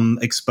from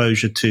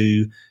exposure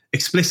to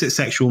explicit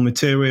sexual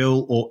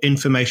material or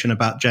information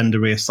about gender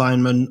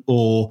reassignment,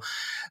 or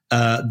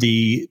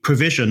the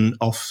provision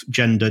of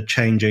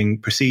gender-changing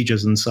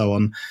procedures and so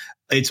on.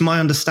 It's my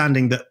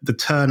understanding that the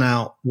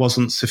turnout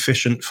wasn't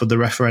sufficient for the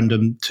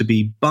referendum to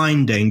be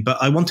binding, but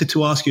I wanted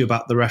to ask you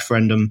about the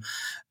referendum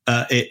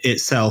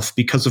itself,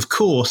 because, of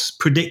course,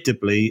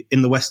 predictably,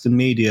 in the Western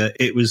media,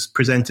 it was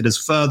presented as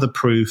further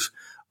proof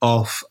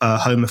of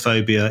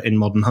homophobia in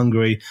modern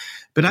Hungary.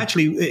 But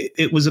actually,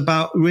 it was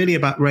really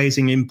about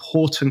raising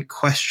important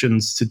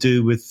questions to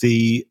do with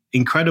the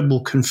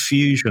incredible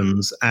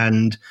confusions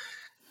and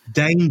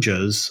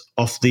dangers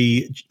of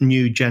the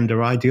new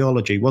gender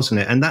ideology,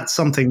 wasn't it? And that's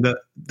something that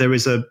there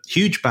is a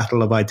huge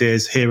battle of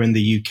ideas here in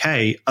the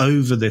UK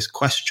over this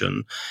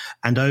question,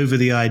 and over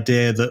the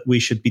idea that we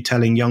should be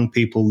telling young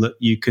people that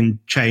you can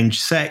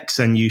change sex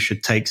and you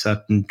should take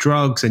certain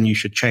drugs and you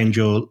should change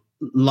your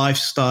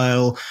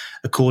lifestyle,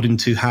 according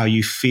to how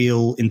you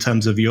feel in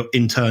terms of your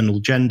internal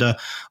gender.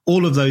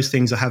 All of those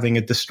things are having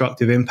a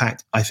destructive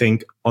impact, I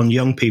think, on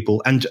young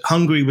people. And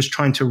Hungary was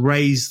trying to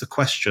raise the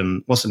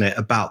question, wasn't it,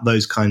 about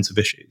those kinds of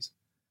issues?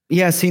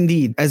 Yes,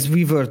 indeed. As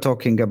we were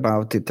talking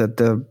about it at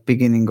the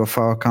beginning of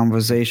our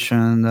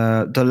conversation,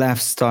 the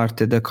left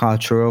started a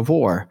culture of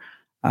war,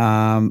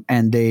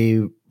 and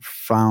they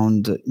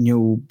found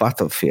new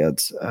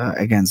battlefields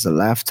against the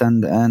left,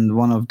 and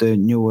one of the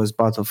newest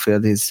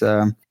battlefield is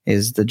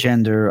the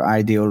gender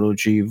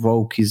ideology,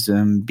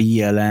 wokeism,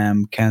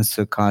 BLM,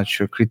 cancel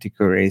culture,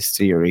 critical race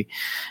theory,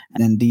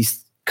 and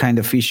these kind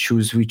of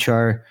issues which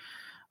are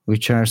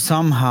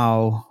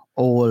somehow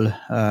all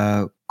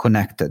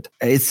connected.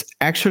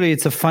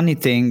 It's a funny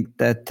thing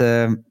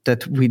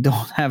that we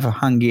don't have a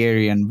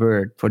Hungarian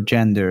word for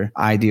gender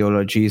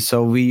ideology,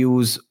 so we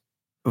use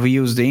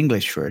the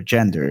English word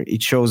gender.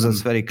 It shows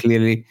us very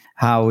clearly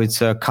how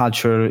it's a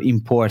cultural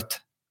import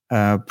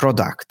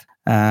product.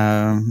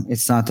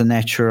 It's not a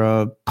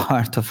natural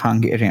part of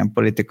Hungarian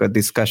political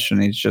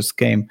discussion. It just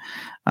came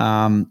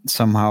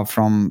somehow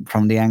from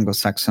the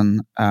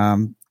Anglo-Saxon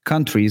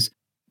countries.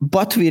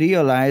 But we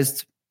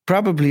realized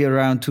probably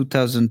around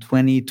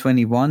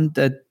 2020-21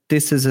 that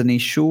this is an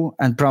issue,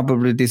 and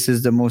probably this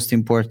is the most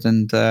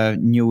important,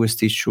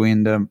 newest issue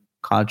in the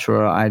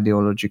cultural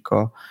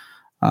ideological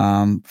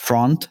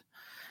front.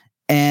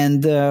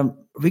 And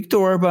Viktor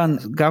Orban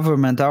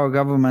government, our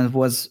government,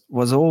 was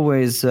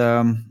always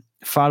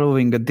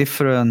following a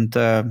different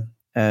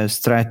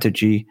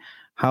strategy,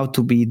 how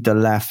to beat the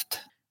left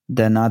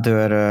than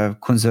other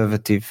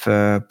conservative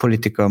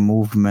political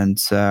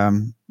movements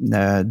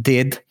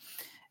did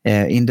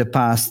in the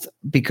past.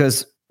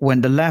 Because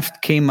when the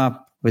left came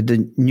up with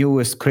the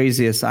newest,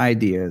 craziest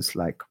ideas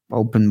like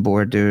open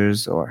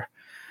borders or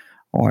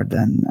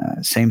then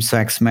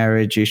same-sex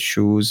marriage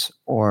issues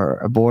or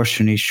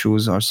abortion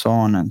issues or so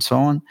on and so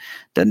on,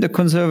 then the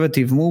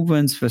conservative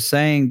movements were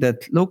saying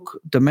that,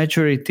 look, the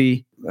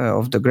majority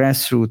of the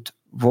grassroots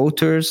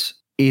voters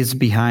is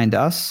behind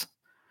us,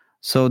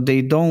 so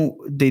they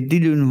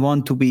didn't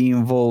want to be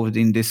involved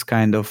in this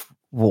kind of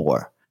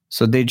war,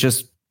 so they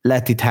just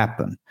let it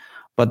happen.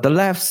 But the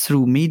left,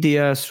 through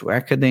media, through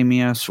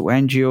academia, through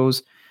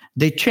NGOs,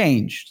 they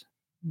changed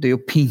the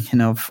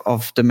opinion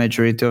of the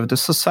majority of the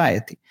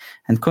society.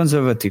 And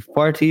conservative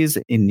parties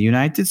in the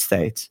United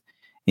States,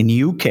 in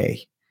the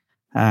UK,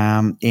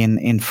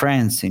 in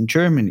France, in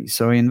Germany,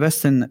 so in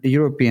Western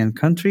European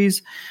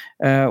countries,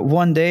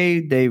 one day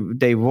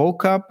they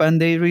woke up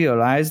and they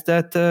realized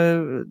that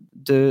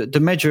the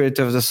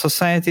majority of the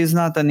society is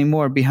not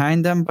anymore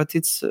behind them, but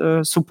it's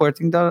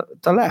supporting the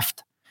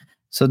left.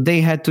 So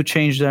they had to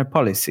change their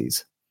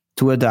policies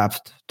to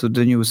adapt to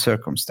the new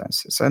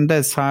circumstances. And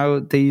that's how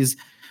these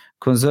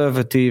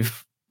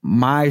conservative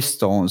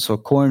milestones or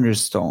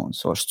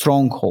cornerstones or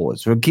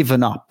strongholds were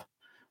given up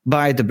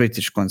by the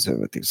British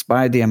conservatives,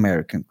 by the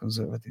American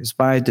conservatives,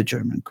 by the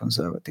German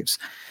conservatives.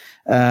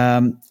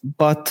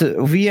 But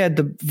we, at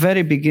the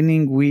very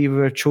beginning, we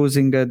were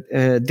choosing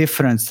a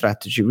different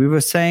strategy. We were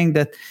saying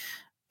that,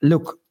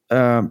 look,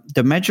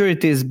 the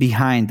majority is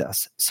behind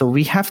us, so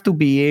we have to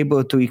be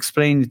able to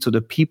explain to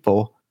the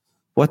people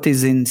what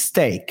is in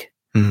stake.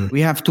 Mm-hmm.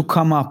 We have to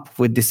come up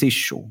with this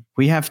issue.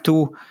 We have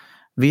to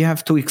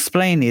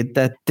explain it,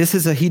 that this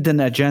is a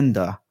hidden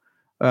agenda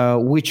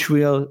which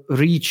will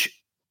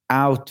reach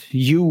out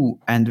you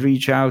and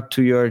reach out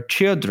to your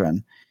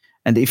children.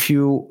 And if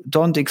you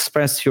don't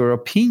express your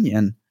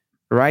opinion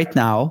right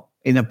now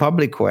in a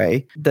public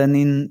way,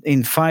 then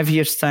in 5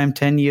 years' time,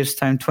 10 years'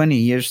 time, 20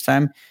 years'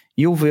 time,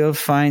 you will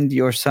find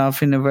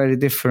yourself in a very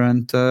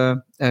different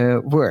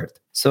world.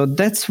 So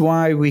that's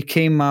why we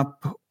came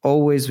up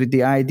always with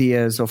the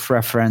ideas of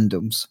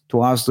referendums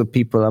to ask the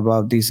people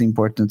about these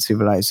important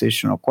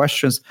civilizational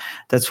questions.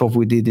 That's what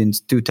we did in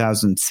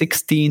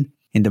 2016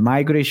 in the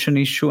migration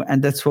issue,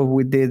 and that's what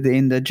we did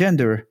in the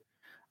gender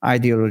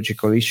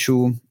ideological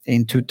issue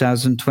in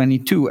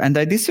 2022. And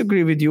I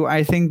disagree with you.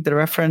 I think the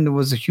referendum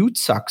was a huge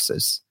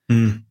success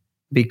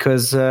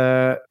because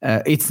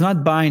it's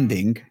not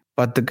binding,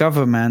 but the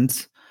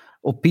government's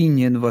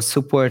opinion was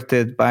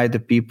supported by the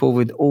people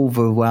with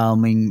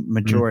overwhelming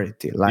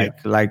majority, like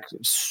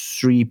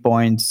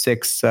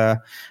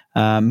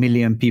 3.6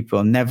 million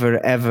people. Never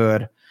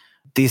ever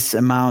this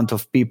amount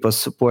of people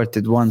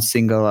supported one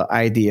single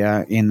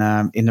idea in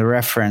a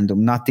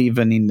referendum, not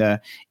even in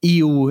the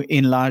EU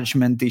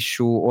enlargement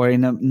issue or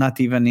not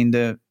even in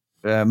the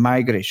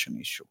migration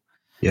issue.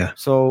 Yeah.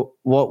 So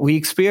what we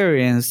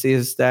experienced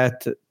is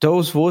that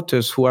those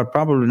voters who are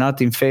probably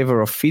not in favor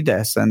of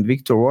Fidesz and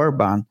Viktor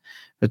Orbán,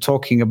 we're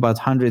talking about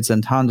hundreds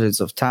and hundreds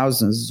of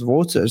thousands of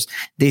voters,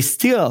 they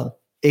still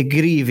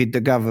agree with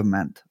the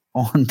government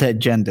on that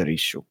gender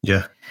issue.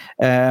 Yeah.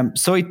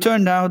 So it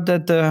turned out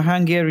that the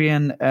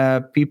Hungarian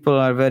people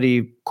are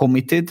very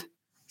committed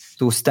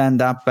to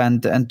stand up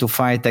and to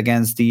fight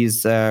against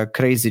these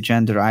crazy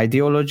gender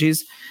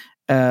ideologies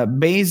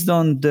based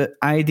on the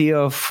idea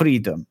of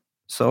freedom.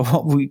 So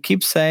what we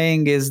keep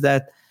saying is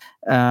that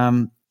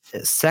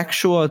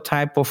sexual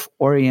type of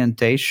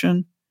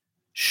orientation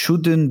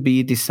shouldn't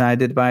be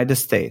decided by the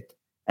state,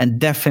 and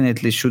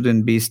definitely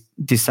shouldn't be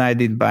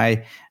decided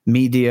by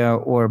media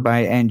or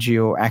by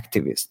NGO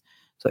activists.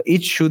 So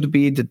it should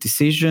be the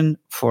decision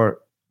for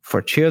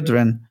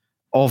children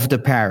of the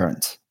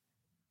parents.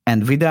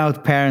 And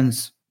without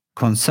parents'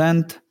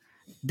 consent,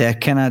 there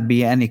cannot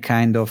be any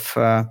kind of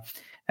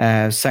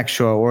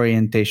sexual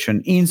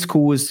orientation in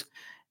schools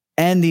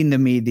and in the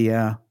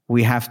media.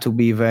 We have to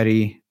be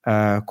very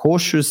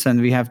cautious,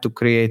 and we have to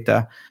create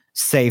a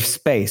safe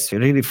space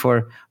really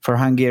for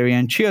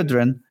Hungarian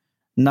children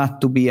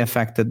not to be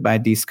affected by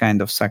this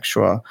kind of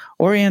sexual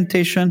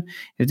orientation.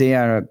 If they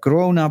are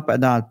grown-up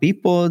adult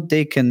people,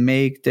 they can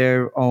make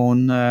their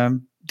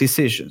own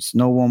decisions.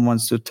 No one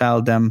wants to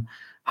tell them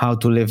how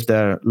to live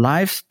their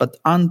lives, but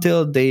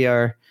until they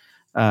are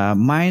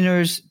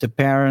minors, the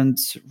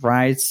parents'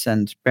 rights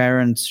and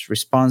parents'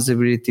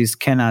 responsibilities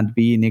cannot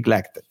be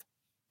neglected.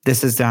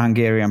 This is the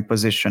Hungarian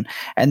position.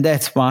 And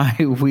that's why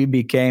we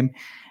became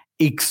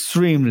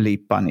extremely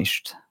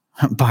punished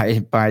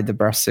by the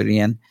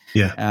Brazilian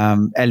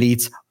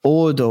elites,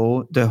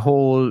 although the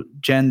whole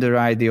gender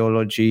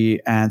ideology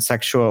and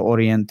sexual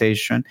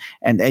orientation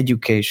and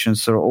education,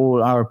 so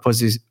all our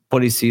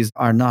policies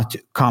are not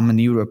common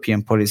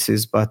European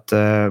policies, but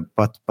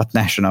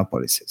national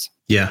policies.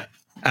 Yeah.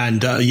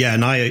 And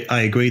and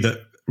I agree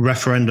that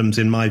referendums,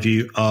 in my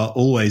view, are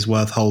always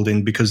worth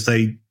holding because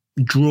they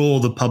draw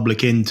the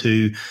public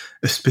into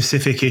a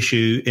specific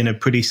issue in a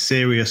pretty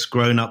serious,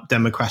 grown-up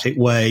democratic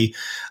way,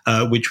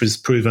 which was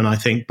proven, I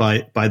think,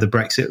 by the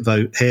Brexit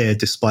vote here,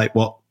 despite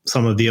what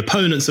some of the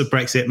opponents of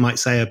Brexit might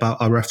say about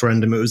our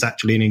referendum. It was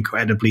actually an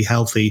incredibly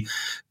healthy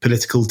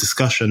political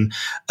discussion.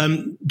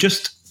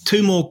 Just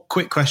two more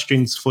quick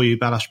questions for you,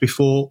 Balázs,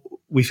 before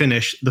we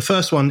finish. The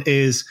first one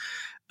is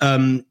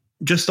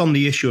just on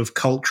the issue of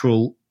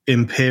cultural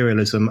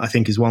imperialism, I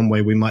think is one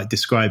way we might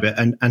describe it,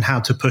 and how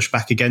to push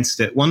back against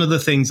it. One of the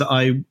things that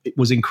I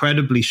was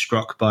incredibly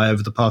struck by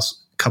over the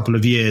past couple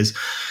of years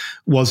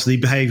was the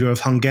behavior of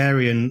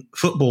Hungarian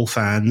football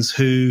fans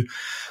who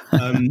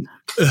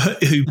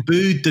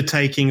booed the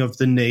taking of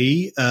the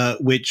knee,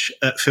 which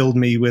filled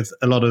me with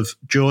a lot of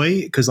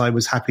joy because I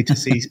was happy to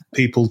see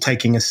people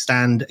taking a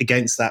stand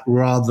against that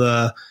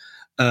rather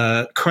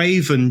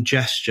craven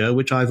gesture,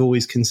 which I've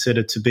always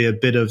considered to be a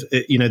bit of,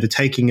 the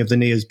taking of the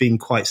knee as being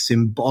quite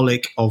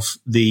symbolic of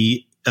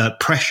the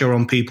pressure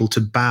on people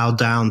to bow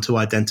down to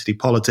identity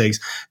politics,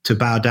 to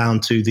bow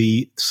down to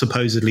the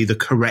supposedly the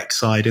correct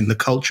side in the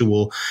culture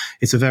war.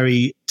 It's a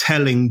very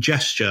telling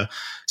gesture.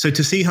 So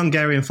to see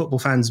Hungarian football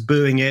fans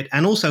booing it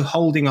and also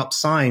holding up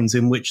signs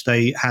in which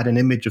they had an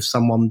image of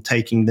someone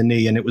taking the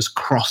knee and it was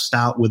crossed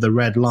out with a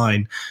red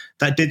line,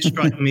 that did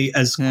strike me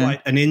as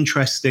quite an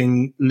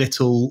interesting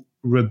little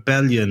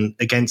rebellion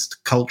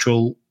against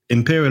cultural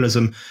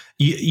imperialism.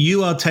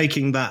 You are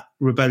taking that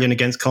rebellion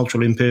against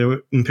cultural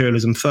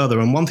imperialism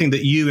further. And one thing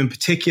that you in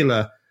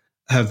particular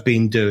have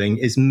been doing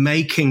is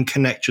making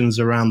connections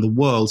around the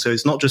world. So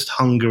it's not just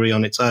Hungary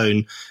on its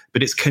own,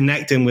 but it's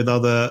connecting with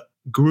other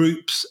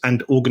groups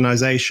and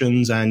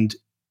organizations and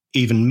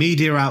even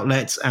media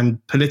outlets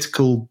and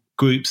political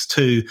groups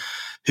too,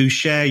 who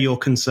share your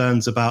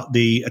concerns about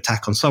the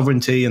attack on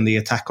sovereignty and the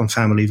attack on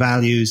family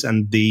values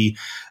and the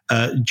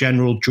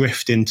general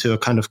drift into a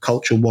kind of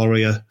culture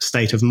warrior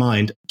state of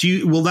mind.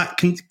 Will that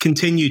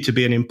continue to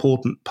be an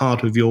important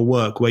part of your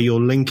work, where you're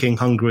linking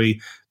Hungary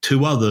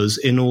to others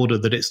in order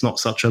that it's not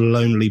such a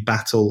lonely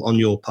battle on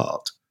your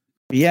part?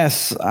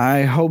 Yes,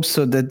 I hope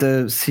so, that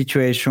the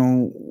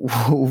situation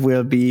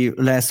will be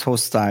less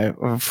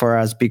hostile for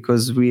us,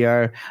 because we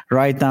are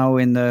right now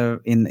in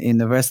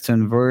the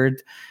Western world.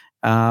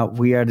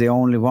 We are the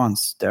only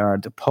ones. There are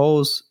the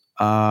Poles,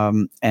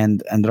 and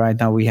right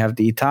now we have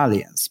the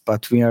Italians,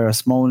 but we are a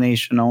small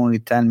nation, only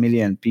 10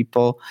 million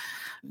people,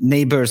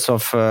 neighbors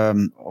of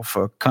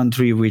a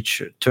country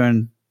which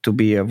turned to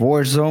be a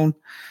war zone.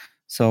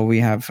 So we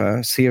have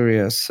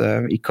serious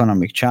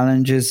economic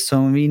challenges.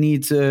 So we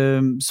need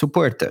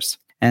supporters,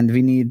 and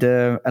we need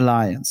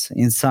alliance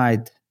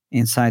inside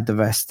the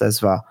West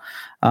as well.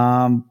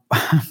 I'm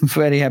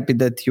very happy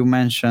that you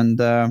mentioned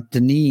the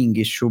kneeing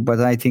issue, but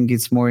I think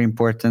it's more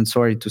important,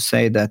 sorry to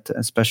say that,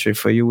 especially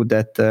for you,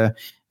 that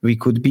we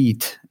could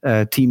beat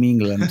Team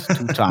England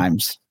 2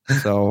 times.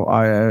 So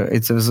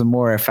it was a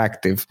more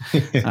effective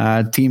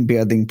team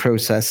building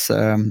process,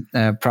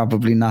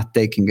 probably not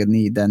taking a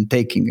knee than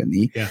taking a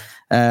knee.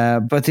 Yeah.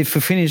 But if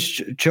we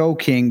finish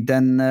joking,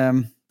 then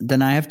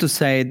I have to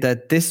say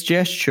that this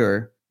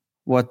gesture,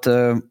 what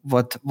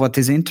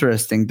is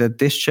interesting, that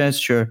this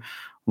gesture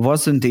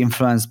wasn't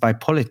influenced by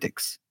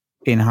politics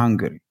in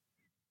Hungary.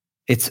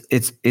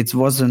 It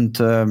wasn't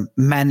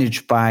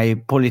managed by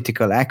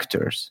political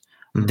actors.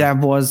 Mm. That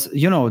was,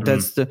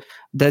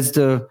 that's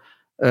the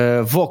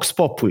vox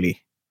populi.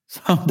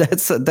 So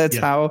that's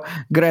how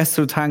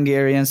grassroots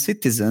Hungarian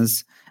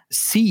citizens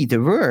see the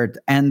word.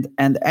 And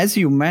as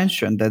you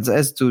mentioned,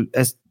 as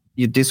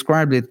you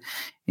described it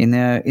in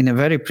a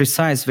very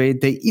precise way,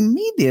 they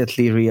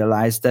immediately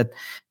realized that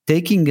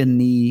taking a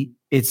knee,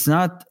 it's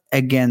not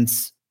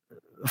against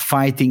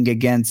fighting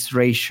against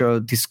racial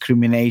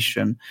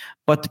discrimination,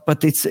 but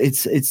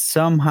it's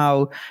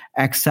somehow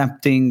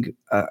accepting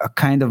a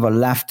kind of a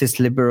leftist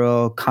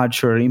liberal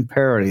cultural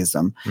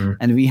imperialism,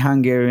 and we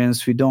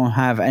Hungarians, we don't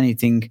have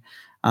anything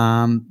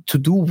to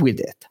do with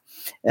it.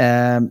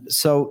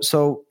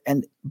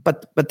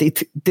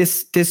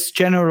 This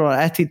general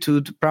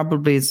attitude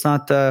probably is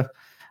not a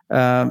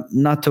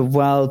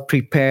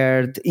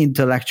well-prepared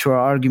intellectual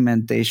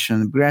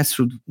argumentation.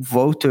 Grassroots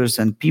voters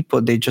and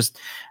people, they just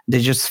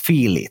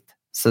feel it.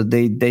 So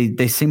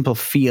they simply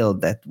feel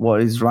that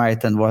what is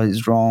right and what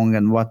is wrong,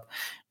 and what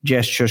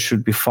gesture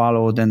should be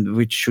followed and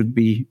which should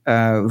be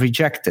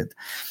rejected.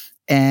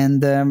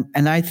 And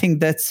I think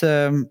that's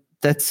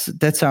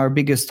our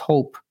biggest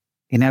hope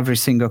in every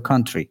single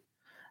country.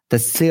 That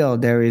still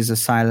there is a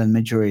silent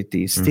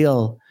majority.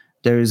 Still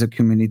there is a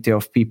community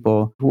of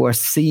people who are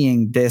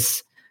seeing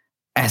this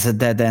as a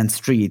dead-end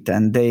street,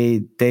 and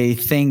they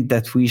think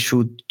that we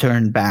should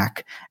turn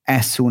back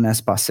as soon as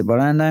possible.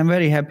 And I'm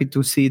very happy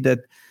to see that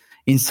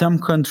in some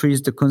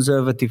countries the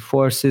conservative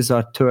forces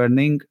are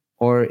turning,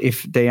 or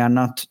if they are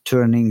not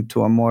turning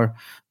to a more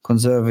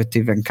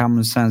conservative and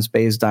common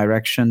sense-based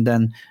direction,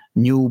 then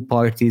new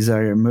parties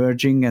are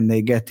emerging and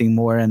they're getting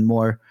more and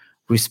more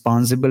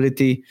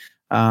responsibility.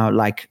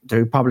 Like the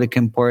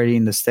Republican Party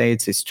in the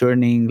States is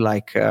turning,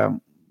 like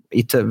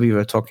Italy, we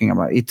were talking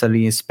about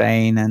Italy,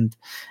 Spain, and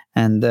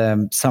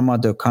some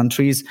other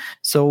countries.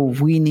 So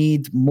we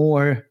need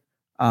more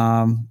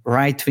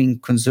right-wing,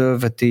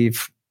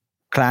 conservative,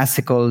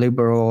 classical,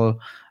 liberal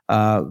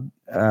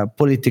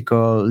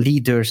political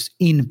leaders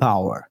in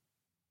power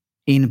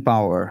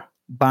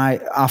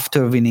by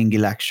after winning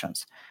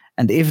elections.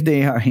 And if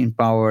they are in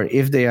power,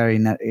 if they are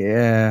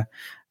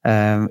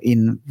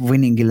in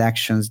winning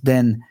elections,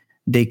 then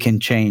they can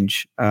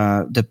change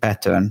the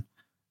pattern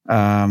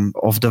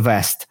of the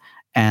West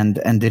and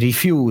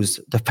refuse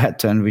the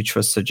pattern which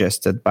was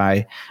suggested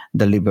by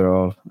the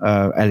liberal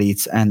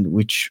elites, and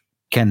which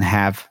can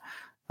have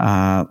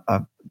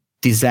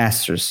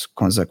disastrous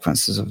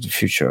consequences of the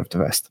future of the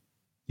West.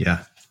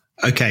 Yeah.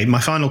 Okay. My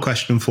final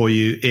question for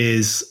you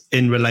is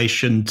in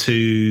relation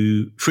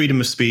to freedom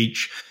of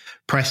speech,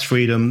 press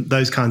freedom,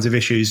 those kinds of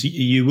issues.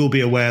 You will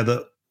be aware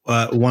that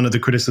one of the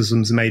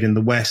criticisms made in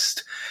the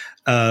West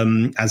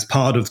as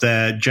part of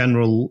their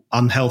general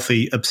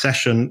unhealthy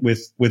obsession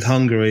with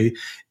Hungary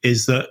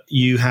is that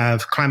you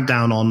have clamped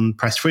down on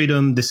press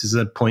freedom. This is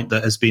a point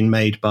that has been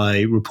made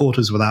by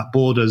Reporters Without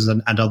Borders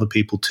and other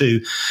people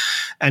too.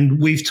 And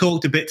we've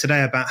talked a bit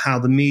today about how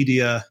the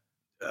media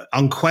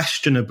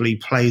unquestionably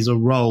plays a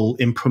role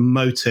in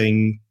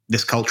promoting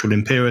this cultural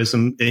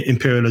imperialism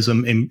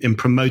in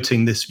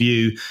promoting this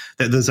view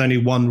that there's only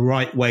one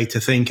right way to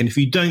think. And if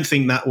you don't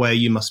think that way,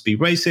 you must be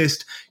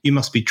racist, you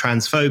must be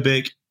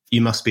transphobic, you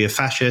must be a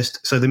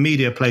fascist. So the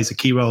media plays a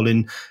key role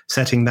in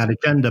setting that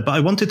agenda. But I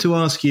wanted to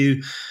ask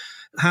you,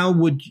 how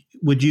would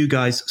you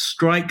guys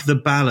strike the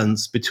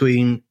balance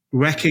between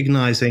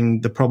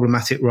recognizing the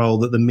problematic role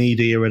that the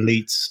media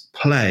elites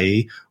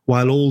play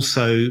while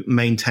also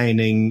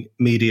maintaining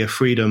media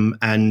freedom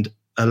and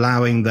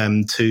allowing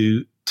them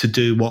to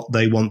do what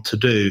they want to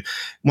do?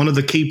 One of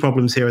the key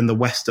problems here in the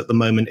West at the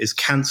moment is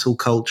cancel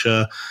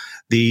culture,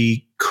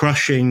 the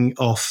crushing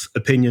of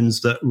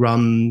opinions that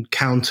run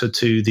counter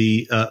to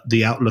the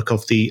outlook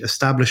of the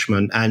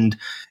establishment, and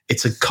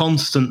it's a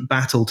constant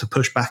battle to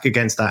push back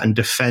against that and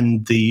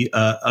defend the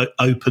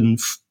open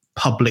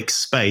public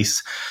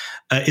space.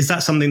 Is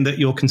that something that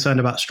you're concerned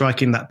about,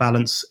 striking that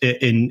balance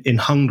in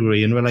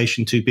Hungary in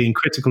relation to being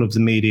critical of the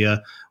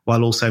media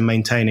while also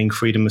maintaining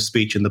freedom of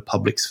speech in the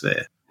public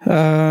sphere?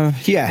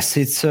 Yes,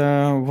 it's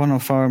one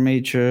of our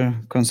major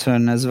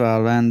concern as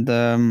well, and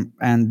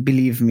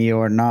believe me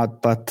or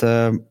not, but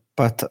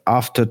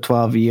after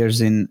 12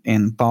 years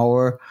in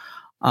power,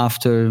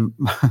 after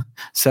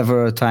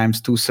several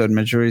times 2/3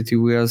 majority,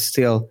 we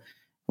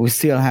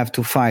still have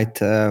to fight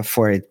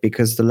for it,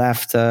 because the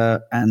left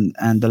and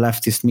the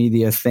leftist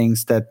media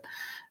thinks that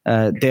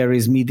there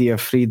is media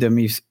freedom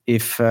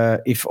if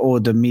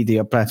all the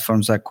media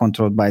platforms are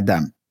controlled by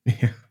them.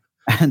 Yeah.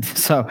 And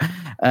so,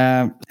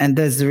 and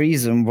that's the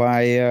reason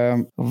why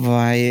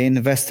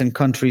in Western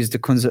countries the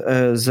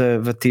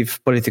conservative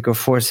political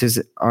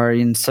forces are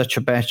in such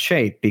a bad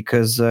shape,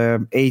 because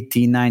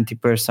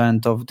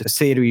 80-90% of the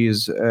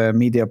serious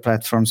media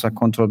platforms are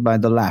controlled by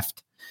the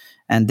left,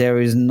 and there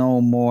is no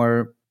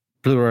more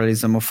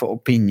pluralism of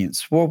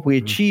opinions. What we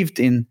achieved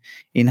in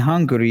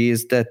Hungary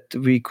is that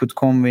we could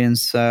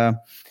convince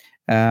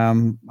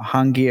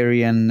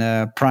Hungarian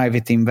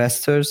private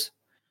investors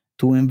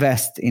to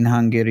invest in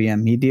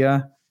Hungarian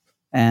media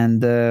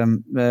and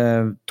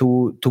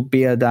to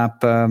build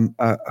up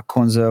a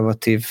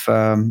conservative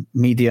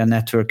media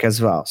network as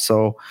well.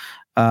 So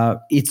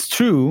it's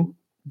true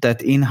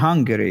that in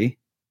Hungary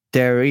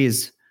there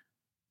is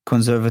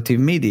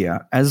conservative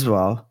media as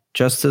well,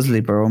 just as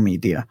liberal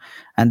media.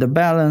 And the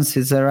balance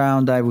is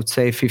around, I would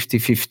say,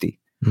 50-50.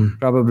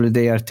 Probably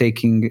they are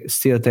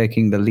still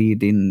taking the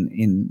lead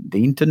in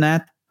the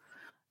internet.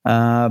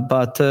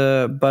 But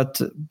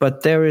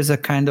there is a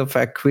kind of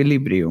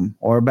equilibrium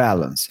or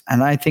balance,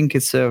 and I think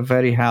it's a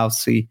very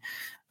healthy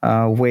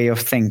way of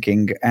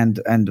thinking and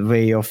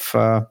way of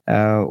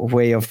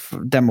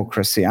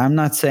democracy. I'm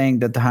not saying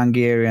that the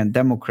Hungarian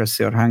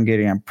democracy or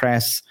Hungarian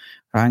press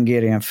or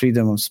Hungarian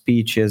freedom of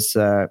speech is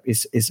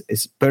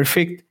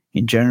perfect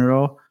in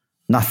general.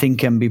 Nothing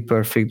can be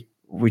perfect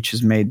which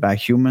is made by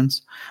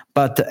humans.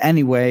 But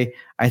anyway,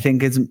 I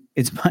think it's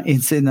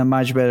in a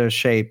much better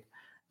shape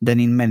than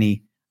in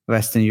many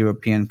Western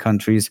European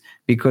countries,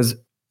 because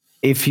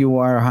if you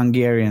are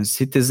Hungarian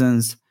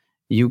citizens,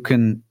 you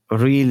can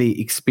really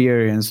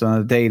experience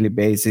on a daily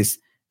basis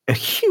a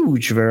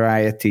huge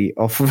variety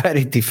of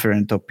very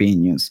different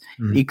opinions,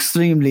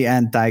 extremely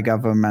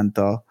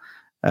anti-governmental,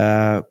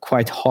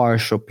 quite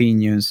harsh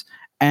opinions,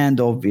 and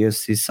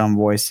obviously some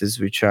voices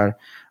which are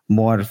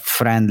more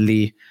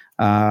friendly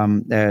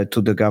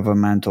to the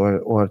government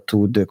or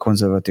to the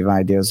conservative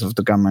ideas of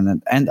the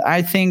government. And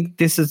I think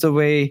this is the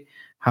way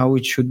how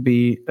it should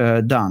be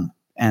done.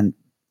 And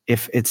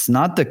if it's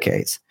not the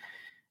case,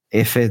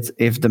 if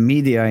the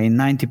media in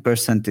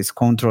 90% is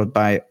controlled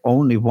by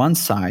only one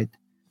side,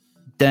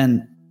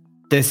 then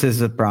this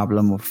is a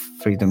problem of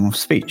freedom of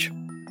speech.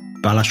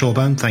 Balázs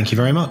Orbán, thank you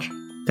very much.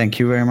 Thank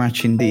you very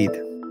much indeed.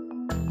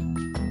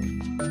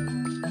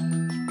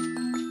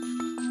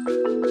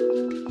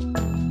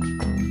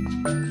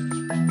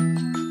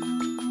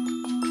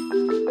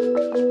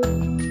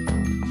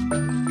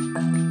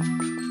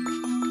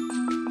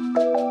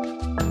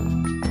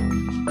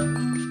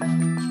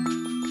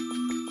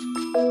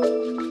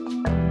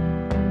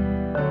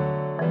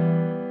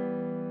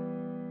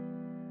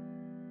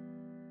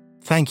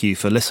 Thank you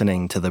for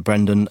listening to The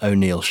Brendan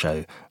O'Neill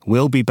Show.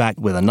 We'll be back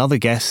with another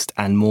guest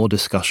and more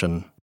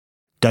discussion.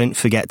 Don't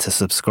forget to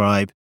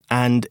subscribe,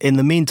 and in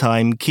the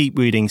meantime, keep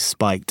reading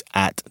Spiked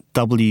at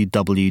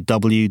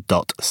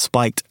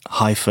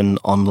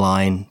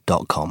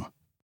www.spiked-online.com.